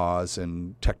ums and ahs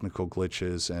and technical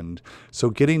glitches. And so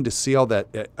getting to see all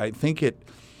that, I think it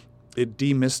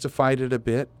demystified it a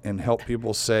bit and helped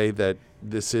people say that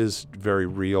this is very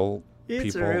real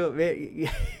It's people. a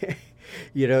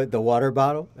real, the water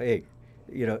bottle. Hey,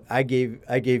 I gave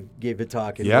a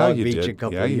talk in Long Beach a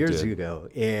couple of years ago.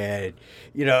 And,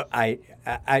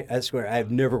 I swear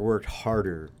I've never worked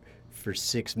harder for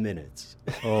 6 minutes.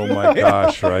 Oh, my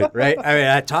gosh, right? Right? I mean,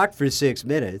 I talked for 6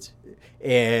 minutes.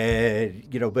 And,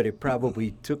 but it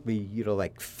probably took me,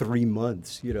 like 3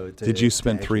 months, Did you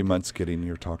spend 3 months getting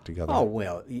your talk together? Oh,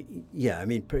 well, yeah. I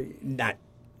mean, not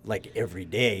like every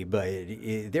day, but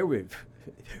there were,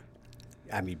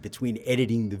 between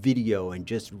editing the video and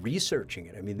just researching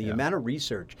it. I mean, the amount of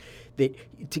research that,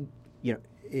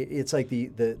 it's like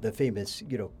the famous,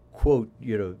 quote,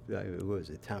 what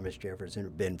was it, Thomas Jefferson or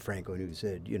Ben Franklin, who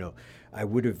said, I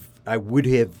would have,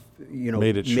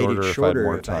 made it shorter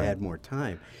if I had more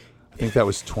time. I think that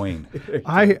was Twain.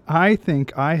 I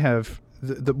think I have,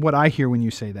 what I hear when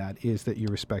you say that is that you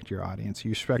respect your audience,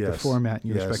 you respect the format,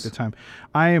 and you respect the time.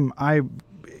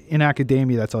 In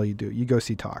academia, that's all you do. You go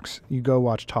see talks. You go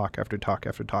watch talk after talk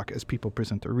after talk as people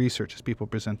present their research, as people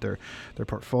present their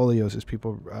portfolios, as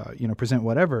people present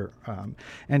whatever.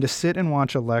 And to sit and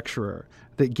watch a lecturer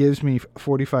that gives me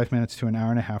 45 minutes to an hour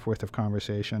and a half worth of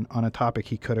conversation on a topic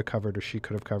he could have covered or she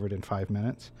could have covered in 5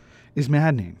 minutes is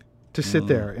maddening. To sit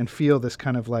there and feel this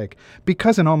kind of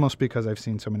because I've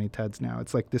seen so many TEDs now,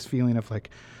 it's like this feeling of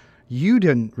you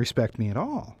didn't respect me at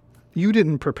all. You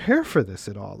didn't prepare for this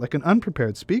at all. Like an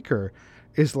unprepared speaker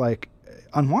is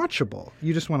unwatchable.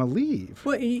 You just want to leave.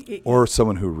 Well, or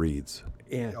someone who reads.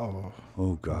 Yeah.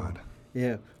 Oh God.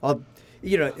 Yeah.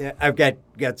 I've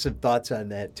got some thoughts on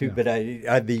that too. Yeah. But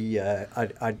on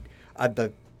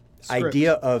the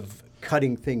idea of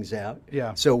cutting things out.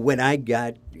 Yeah. So when I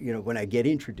get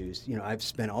introduced, I've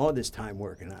spent all this time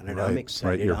working on it. Right. I'm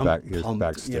excited. Right. I'm pumped.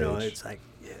 Backstage. It's like,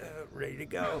 ready to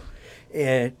go,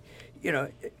 and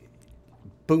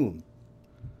boom,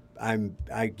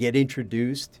 I get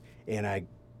introduced, and I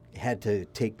had to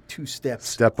take 2 steps.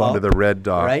 Step onto the red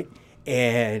dot. Right,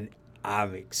 and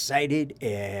I'm excited,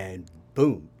 and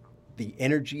boom, the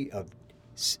energy of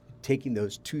taking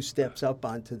those 2 steps up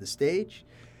onto the stage,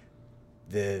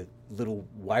 the little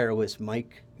wireless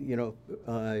mic,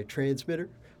 transmitter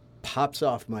pops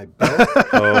off my belt,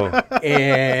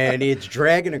 and it's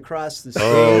dragging across the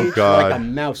stage like a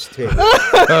mouse tail.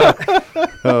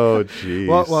 Oh, jeez.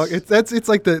 Well, it's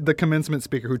like the commencement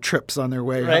speaker who trips on their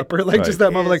way up, or just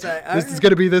that moment, this is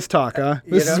going to be this talk, huh?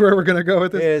 This is where we're going to go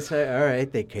with this. It's all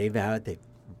right. They came out, they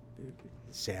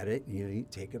sat it, you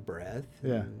take a breath.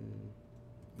 Yeah.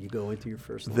 You go into your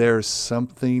first line. There's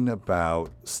something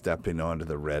about stepping onto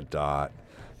the red dot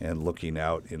and looking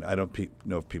out. And I don't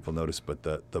know if people notice, but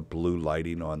the blue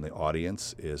lighting on the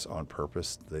audience is on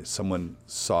purpose. Someone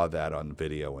saw that on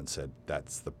video and said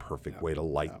that's the perfect way to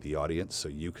light the audience so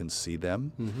you can see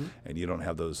them and you don't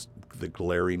have the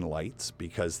glaring lights,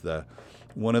 because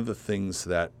one of the things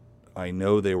that I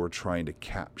know they were trying to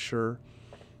capture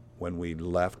when we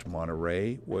left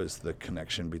Monterey was the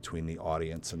connection between the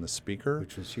audience and the speaker.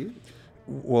 Which was huge.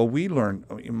 Well, we learned,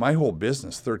 my whole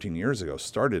business 13 years ago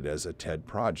started as a TED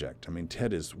project. I mean,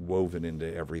 TED is woven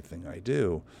into everything I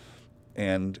do.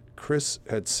 And Chris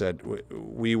had said,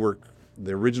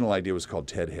 the original idea was called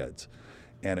TED Heads.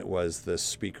 And it was the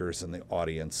speakers and the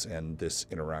audience and this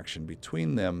interaction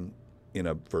between them in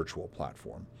a virtual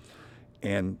platform.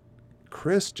 And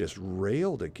Chris just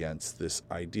railed against this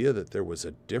idea that there was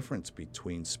a difference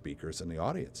between speakers and the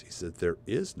audience. He said there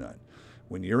is none.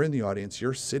 When you're in the audience,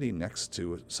 you're sitting next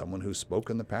to someone who spoke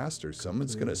in the past or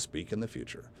someone's going to speak in the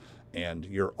future. And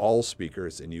you're all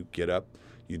speakers, and you get up,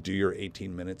 you do your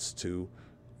 18 minutes to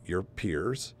your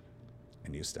peers,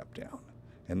 and you step down.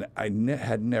 And I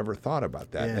had never thought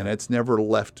about that, and it's never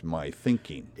left my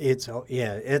thinking. It's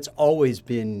always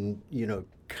been,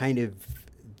 kind of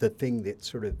the thing that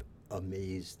sort of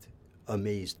amazed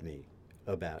me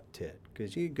about TED,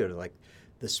 because you go to like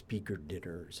the speaker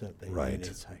dinner or something, right? And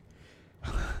it's like,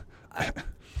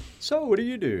 so what do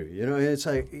you do? It's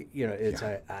like,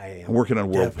 like I am I'm working on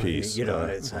world peace.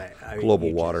 It's like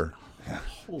global water.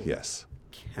 Just, yes,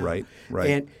 cow. right.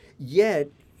 And yet,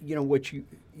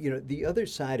 the other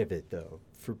side of it, though,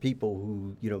 for people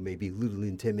who may be a little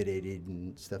intimidated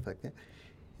and stuff like that,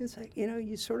 it's like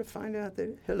you sort of find out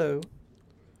that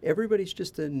everybody's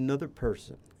just another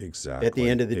person. Exactly. At the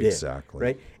end of the day. Exactly.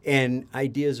 Right? And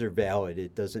ideas are valid.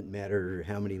 It doesn't matter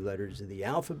how many letters of the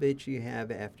alphabet you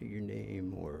have after your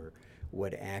name or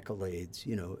what accolades,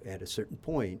 at a certain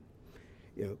point.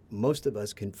 Most of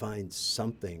us can find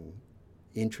something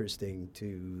interesting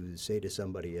to say to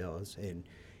somebody else. And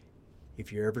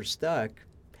if you're ever stuck,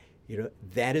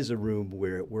 that is a room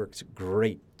where it works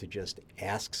great to just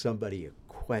ask somebody a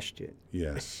question.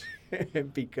 Yes.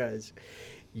 Because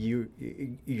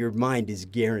your mind is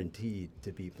guaranteed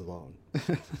to be blown.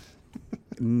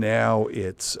 Now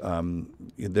it's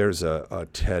there's a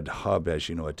TED hub, as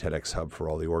you know, a TEDx hub for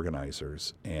all the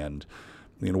organizers, and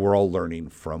we're all learning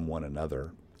from one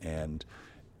another. And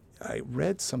I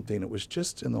read something, it was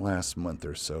just in the last month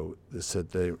or so, that said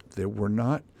we're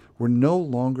no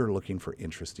longer looking for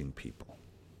interesting people.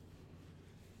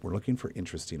 We're looking for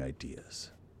interesting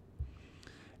ideas.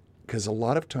 Because a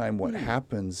lot of time what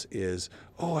happens is,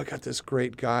 I got this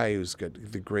great guy who's got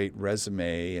the great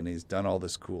resume and he's done all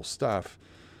this cool stuff,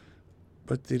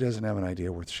 but he doesn't have an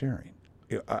idea worth sharing.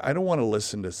 I don't want to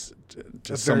listen to a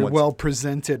someone. Very well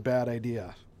presented bad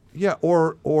idea. Yeah,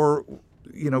 or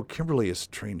Kimberly has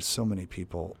trained so many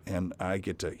people, and I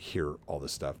get to hear all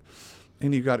this stuff.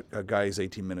 And you got a guy's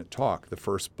 18-minute talk, the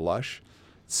first blush,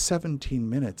 17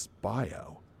 minutes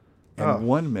bio, and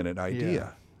 1 minute idea.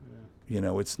 Yeah.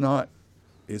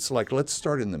 It's like, let's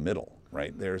start in the middle,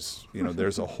 right? There's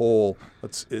a whole,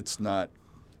 it's not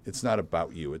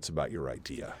about you, it's about your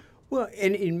idea. Well,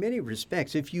 and in many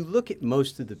respects, if you look at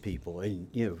most of the people, and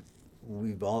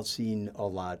we've all seen a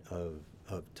lot of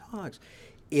talks,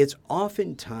 it's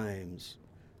oftentimes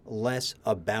less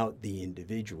about the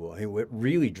individual. And what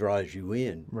really draws you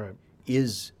in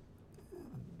is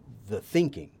the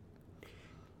thinking.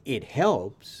 It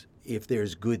helps if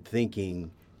there's good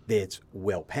thinking that's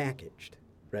well packaged,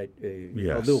 right?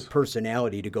 Yes. A little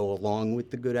personality to go along with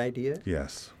the good idea.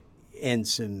 Yes. And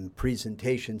some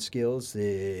presentation skills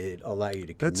that allow you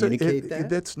to communicate that.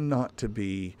 That's not to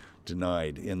be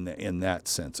denied in that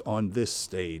sense. On this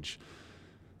stage,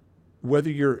 whether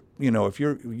if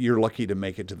you're lucky to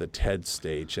make it to the TED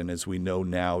stage, and as we know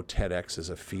now, TEDx is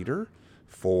a feeder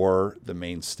for the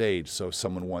main stage. So if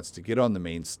someone wants to get on the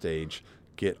main stage,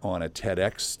 get on a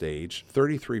TEDx stage.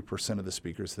 33% of the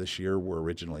speakers this year were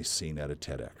originally seen at a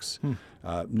TEDx.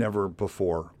 Never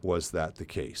before was that the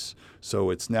case. So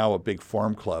it's now a big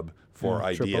farm club for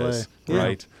ideas,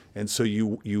 right? And so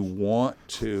you want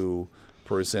to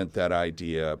present that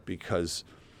idea, because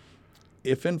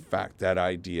if in fact that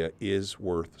idea is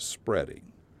worth spreading,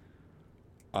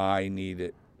 I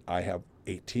have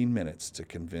 18 minutes to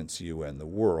convince you and the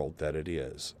world that it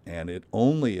is. And it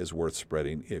only is worth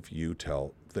spreading if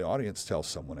the audience tells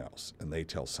someone else, and they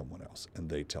tell someone else,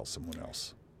 and they tell someone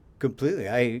else. Completely.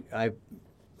 I've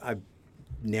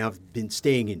now been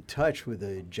staying in touch with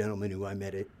a gentleman who I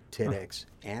met at TEDx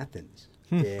Athens.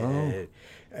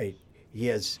 He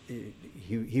has.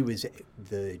 He was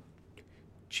the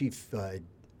chief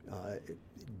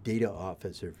data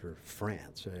officer for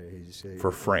France.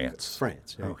 For France.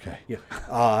 France. Right? Okay.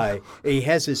 Yeah. He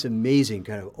has this amazing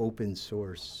kind of open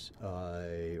source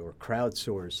or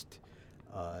crowdsourced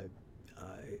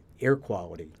air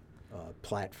quality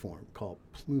platform called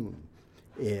Plume.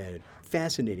 And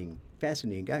fascinating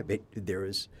guy. But there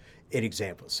is an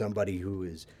example, somebody who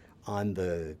is on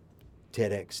the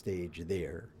TEDx stage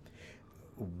there.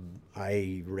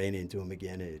 I ran into him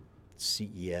again at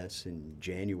CES in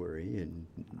January, and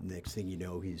next thing you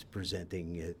know, he's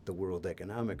presenting at the World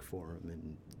Economic Forum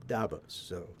in Davos.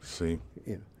 So,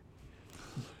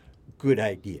 good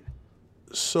idea.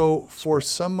 So, for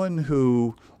someone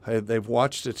who they've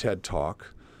watched a TED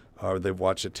Talk, or they've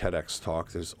watched a TEDx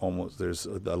talk,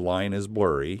 the line is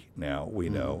blurry now. We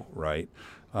know, right?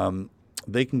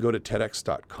 They can go to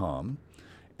TEDx.com,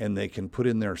 and they can put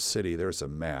in their city. There's a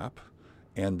map,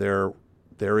 and there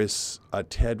is a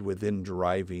TED within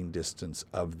driving distance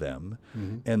of them.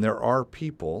 And there are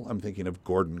people, I'm thinking of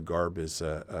Gordon Garb is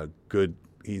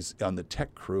he's on the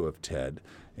tech crew of TED,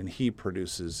 and he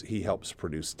helps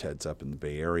produce TEDs up in the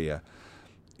Bay Area.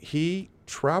 He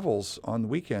travels on the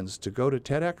weekends to go to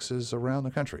TEDx's around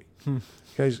the country.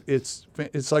 Guys, it's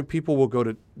like people will go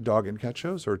to dog and cat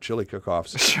shows or chili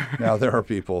cook-offs. Sure. Now there are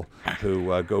people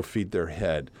who go feed their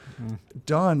head.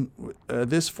 Don,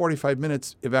 this 45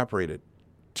 minutes evaporated.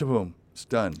 Boom, it's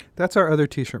done. That's our other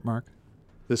T-shirt, Mark.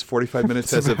 This 45 minutes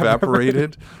has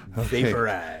evaporated. Okay.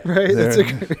 Vaporized. Right. That's a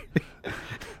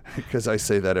because I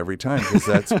say that every time, because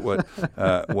that's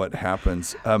what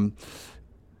happens.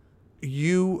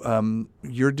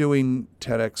 You're doing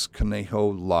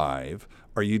TEDxConejo live.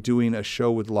 Are you doing a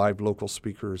show with live local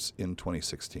speakers in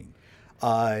 2016?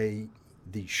 The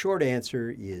short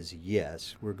answer is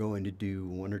yes. We're going to do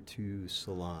one or two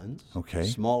salons,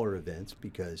 smaller events,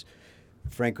 because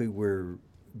frankly, we're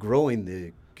growing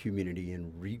the community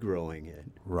and regrowing it.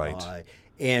 Right.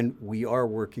 And we are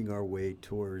working our way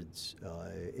towards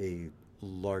a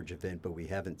large event, but we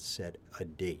haven't set a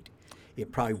date.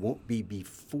 It probably won't be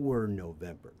before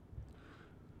November.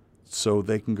 So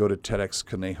they can go to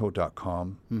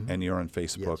TEDxConejo.com, and you're on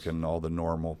Facebook and all the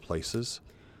normal places.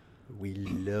 We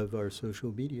love our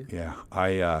social media.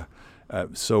 Yeah.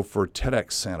 So for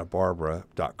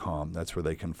TEDxSantaBarbara.com, that's where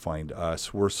they can find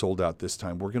us. We're sold out this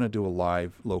time. We're going to do a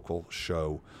live local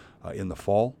show in the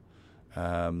fall.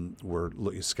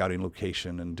 We're scouting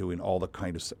location and doing all the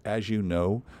kind of, as you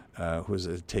know,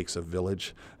 it takes a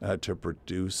village to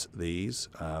produce these.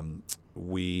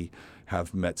 We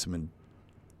have met some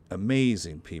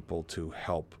amazing people to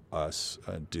help us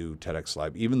do TEDx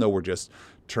Live, even though we're just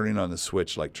turning on the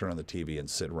switch, like turn on the TV and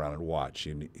sit around and watch.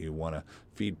 You want to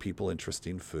feed people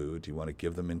interesting food. You want to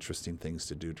give them interesting things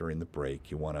to do during the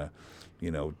break. You want to,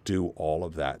 do all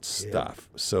of that stuff.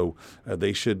 So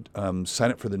they should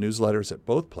sign up for the newsletters at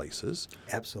both places.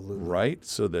 Absolutely. Right?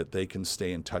 So that they can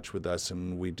stay in touch with us,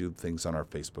 and we do things on our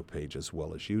Facebook page as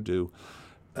well as you do.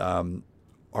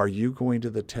 Are you going to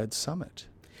the TED Summit?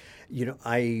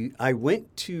 I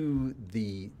went to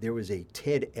there was a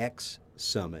TEDx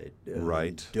Summit in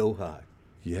Doha.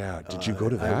 Yeah. Did you go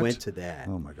to that? I went to that.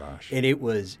 Oh, my gosh. And it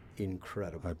was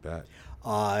incredible. I bet.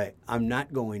 I'm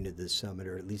not going to this summit,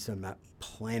 or at least I'm not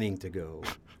planning to go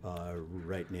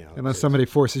right now. Unless somebody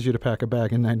forces you to pack a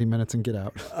bag in 90 minutes and get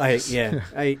out. At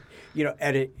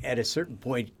a certain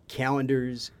point,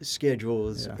 calendars,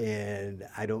 schedules, and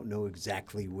I don't know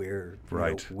exactly where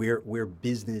where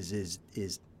business is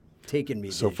taking me.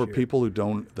 So for people who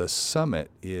don't, the summit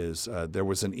is there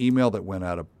was an email that went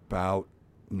out about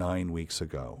 9 weeks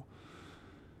ago.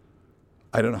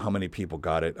 I don't know how many people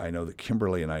got it. I know that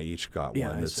Kimberly and I each got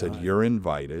one that said, you're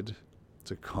invited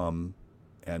to come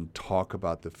and talk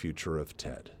about the future of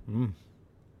TED. And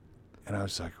I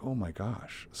was like, oh my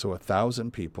gosh. So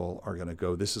 1,000 people are going to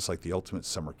go. This is like the ultimate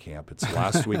summer camp. It's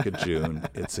last week of June.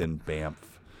 It's in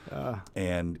Banff.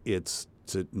 And it's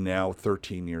now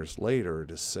 13 years later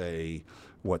to say,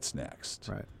 what's next?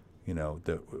 Right.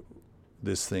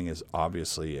 This thing has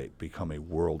obviously become a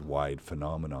worldwide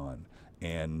phenomenon.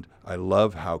 And I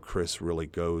love how Chris really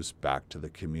goes back to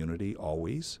the community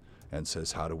always and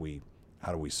says, how do we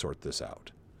sort this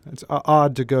out? It's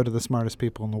odd to go to the smartest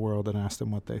people in the world and ask them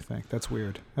what they think. That's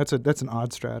weird. That's an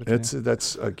odd strategy.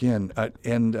 That's again,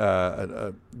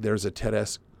 there's a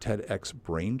TEDx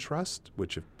Brain Trust,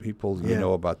 which if people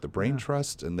know about the Brain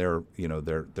Trust, and they're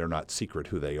not secret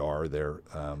who they are.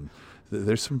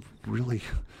 There's some really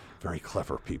very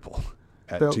clever people.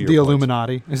 to your the point.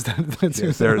 Illuminati is that?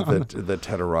 Yes, they're the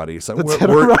TEDerati. So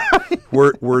The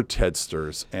we're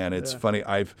TEDsters, and it's funny.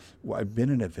 I've been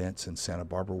in events in Santa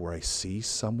Barbara where I see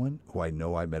someone who I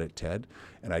know I met at TED,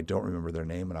 and I don't remember their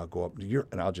name, and I'll go up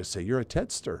and I'll just say, "You're a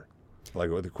TEDster," like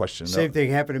with a question. Same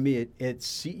thing happened to me at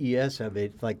CES of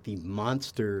it, like the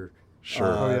monster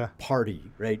party,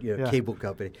 right? Cable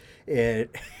company, and.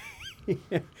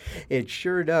 And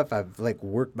sure enough, I've like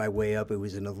worked my way up. It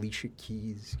was an Alicia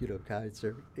Keys,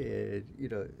 concert, and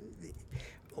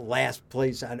last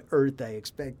place on earth I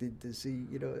expected to see,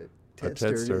 a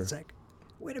TEDster. And it's like,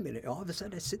 wait a minute! All of a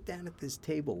sudden, I sit down at this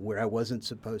table where I wasn't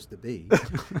supposed to be,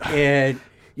 and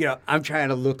I'm trying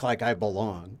to look like I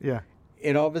belong. Yeah.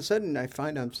 And all of a sudden, I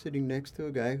find I'm sitting next to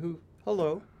a guy who,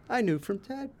 hello, I knew from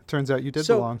TED. Turns out you did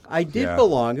belong. I did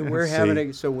belong, and we're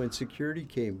having so when security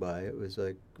came by, it was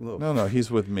like, whoa. No, he's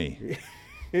with me.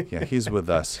 Yeah, he's with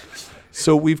us.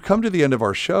 So we've come to the end of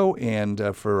our show,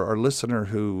 and for our listener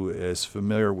who is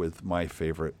familiar with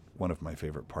one of my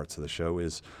favorite parts of the show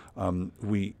is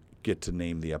we get to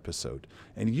name the episode.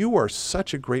 And you are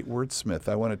such a great wordsmith.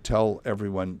 I want to tell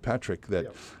everyone, Patrick,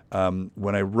 that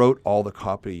when I wrote all the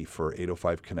copy for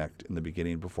 805 Connect in the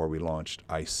beginning before we launched,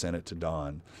 I sent it to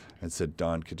Don and said,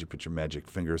 Don, could you put your magic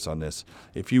fingers on this?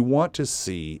 If you want to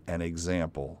see an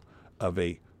example of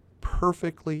a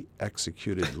perfectly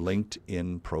executed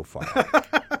LinkedIn profile,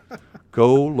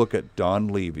 go look at Don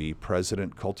Levy,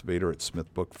 president cultivator at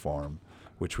Smith Book Farm,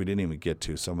 which we didn't even get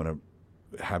to, so I'm going to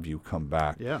have you come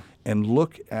back and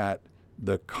look at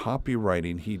the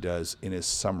copywriting he does in his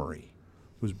summary.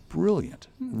 It was brilliant.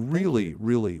 Really,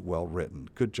 really well written.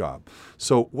 Good job.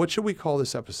 So what should we call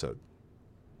this episode?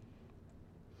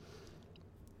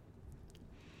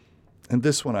 And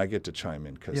this one I get to chime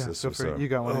in because this was you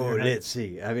got one. Oh, let's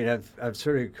see. I mean, I've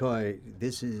sort of called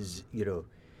this is it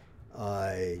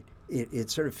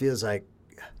sort of feels like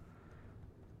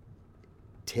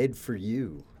TED for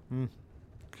you.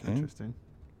 Okay. Interesting.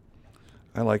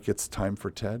 I like It's Time for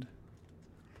TED.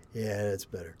 Yeah, that's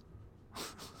better.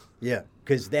 Yeah,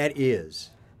 because that is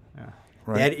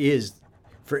Right. that is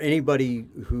for anybody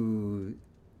who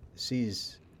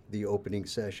sees the opening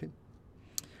session.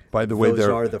 By the way, those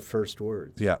are the first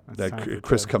words. Yeah, that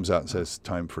Chris comes out and says,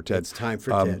 "Time for TED." It's time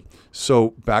for TED. So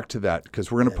back to that, because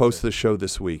we're going to post the show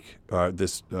this week,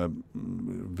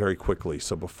 very quickly.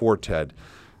 So before TED,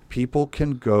 people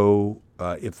can go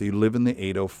if they live in the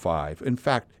 805. In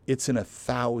fact, it's in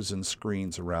 1,000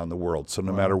 screens around the world. So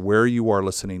no matter where you are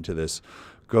listening to this,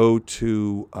 go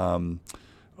to.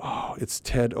 It's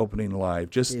TED Opening Live.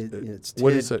 Just it's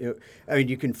what TED, is it? I mean,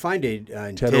 you can find it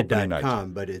on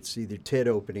TED.com, but it's either TED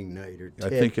Opening Night or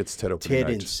TED. I think it's TED Opening TED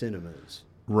Night. in cinemas.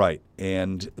 Right,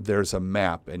 and there's a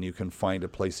map, and you can find a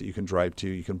place that you can drive to.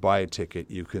 You can buy a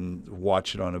ticket. You can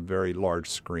watch it on a very large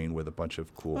screen with a bunch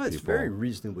of cool people. It's very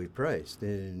reasonably priced,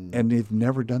 and they've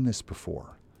never done this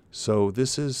before, so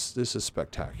this is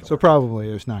spectacular. So probably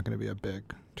there's not going to be a big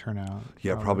turnout.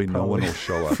 Yeah, probably no one will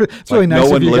show up. It's really nice no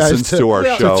one of you guys listens to our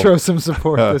show. To throw some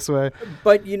support this way.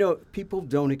 But people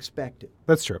don't expect it.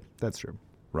 That's true.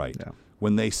 Right. Yeah.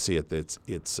 When they see it, it's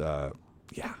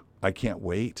I can't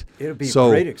wait. It'll be a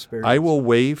great experience. I will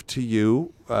wave to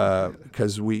you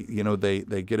because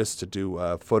they get us to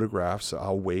do photographs.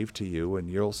 I'll wave to you,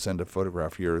 and you'll send a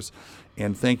photograph of yours.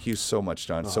 And thank you so much,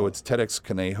 Don. So it's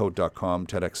TEDxConejo.com,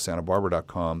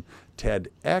 TEDxSantaBarbara.com,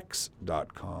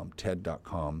 TEDx.com,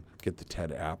 TED.com. Get the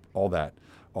TED app, all that,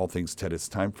 all things TED. It's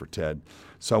time for TED.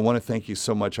 So I want to thank you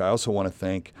so much. I also want to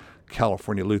thank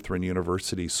California Lutheran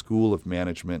University School of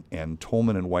Management and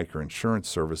Tolman and Weicker Insurance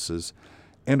Services,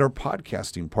 and our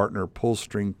podcasting partner,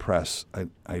 Pullstring Press.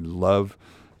 I love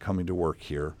coming to work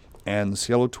here. And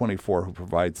Cielo 24, who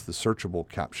provides the searchable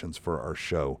captions for our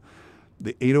show.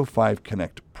 The 805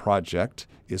 Connect project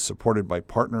is supported by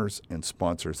partners and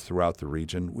sponsors throughout the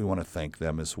region. We want to thank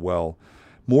them as well.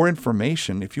 More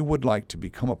information, if you would like to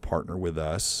become a partner with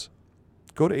us,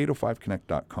 go to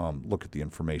 805connect.com, look at the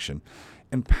information.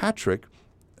 And Patrick,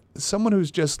 someone who's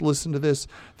just listened to this,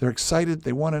 they're excited,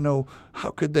 they want to know,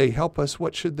 how could they help us?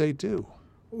 What should they do?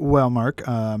 Well, Mark,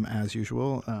 as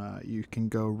usual, you can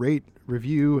go rate,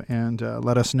 review, and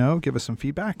let us know. Give us some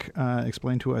feedback.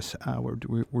 Explain to us what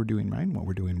we're doing right and what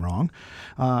we're doing wrong.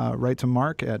 Write to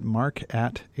Mark at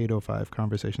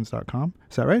 805conversations.com.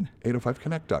 Is that right?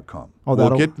 805connect.com. Oh,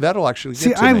 that'll actually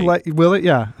get to me. Will it?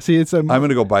 Yeah. See, it's I'm going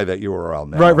to go buy that URL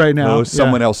now. Right now. No,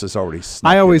 someone else has already snuck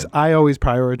I always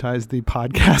prioritize the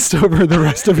podcast over the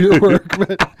rest of your work.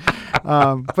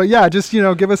 But yeah, just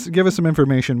give us some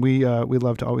information. We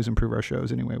love to always improve our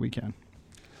shows any way we can.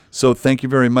 So thank you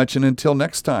very much, and until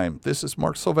next time, this is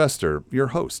Mark Sylvester, your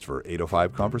host for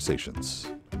 805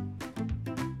 Conversations.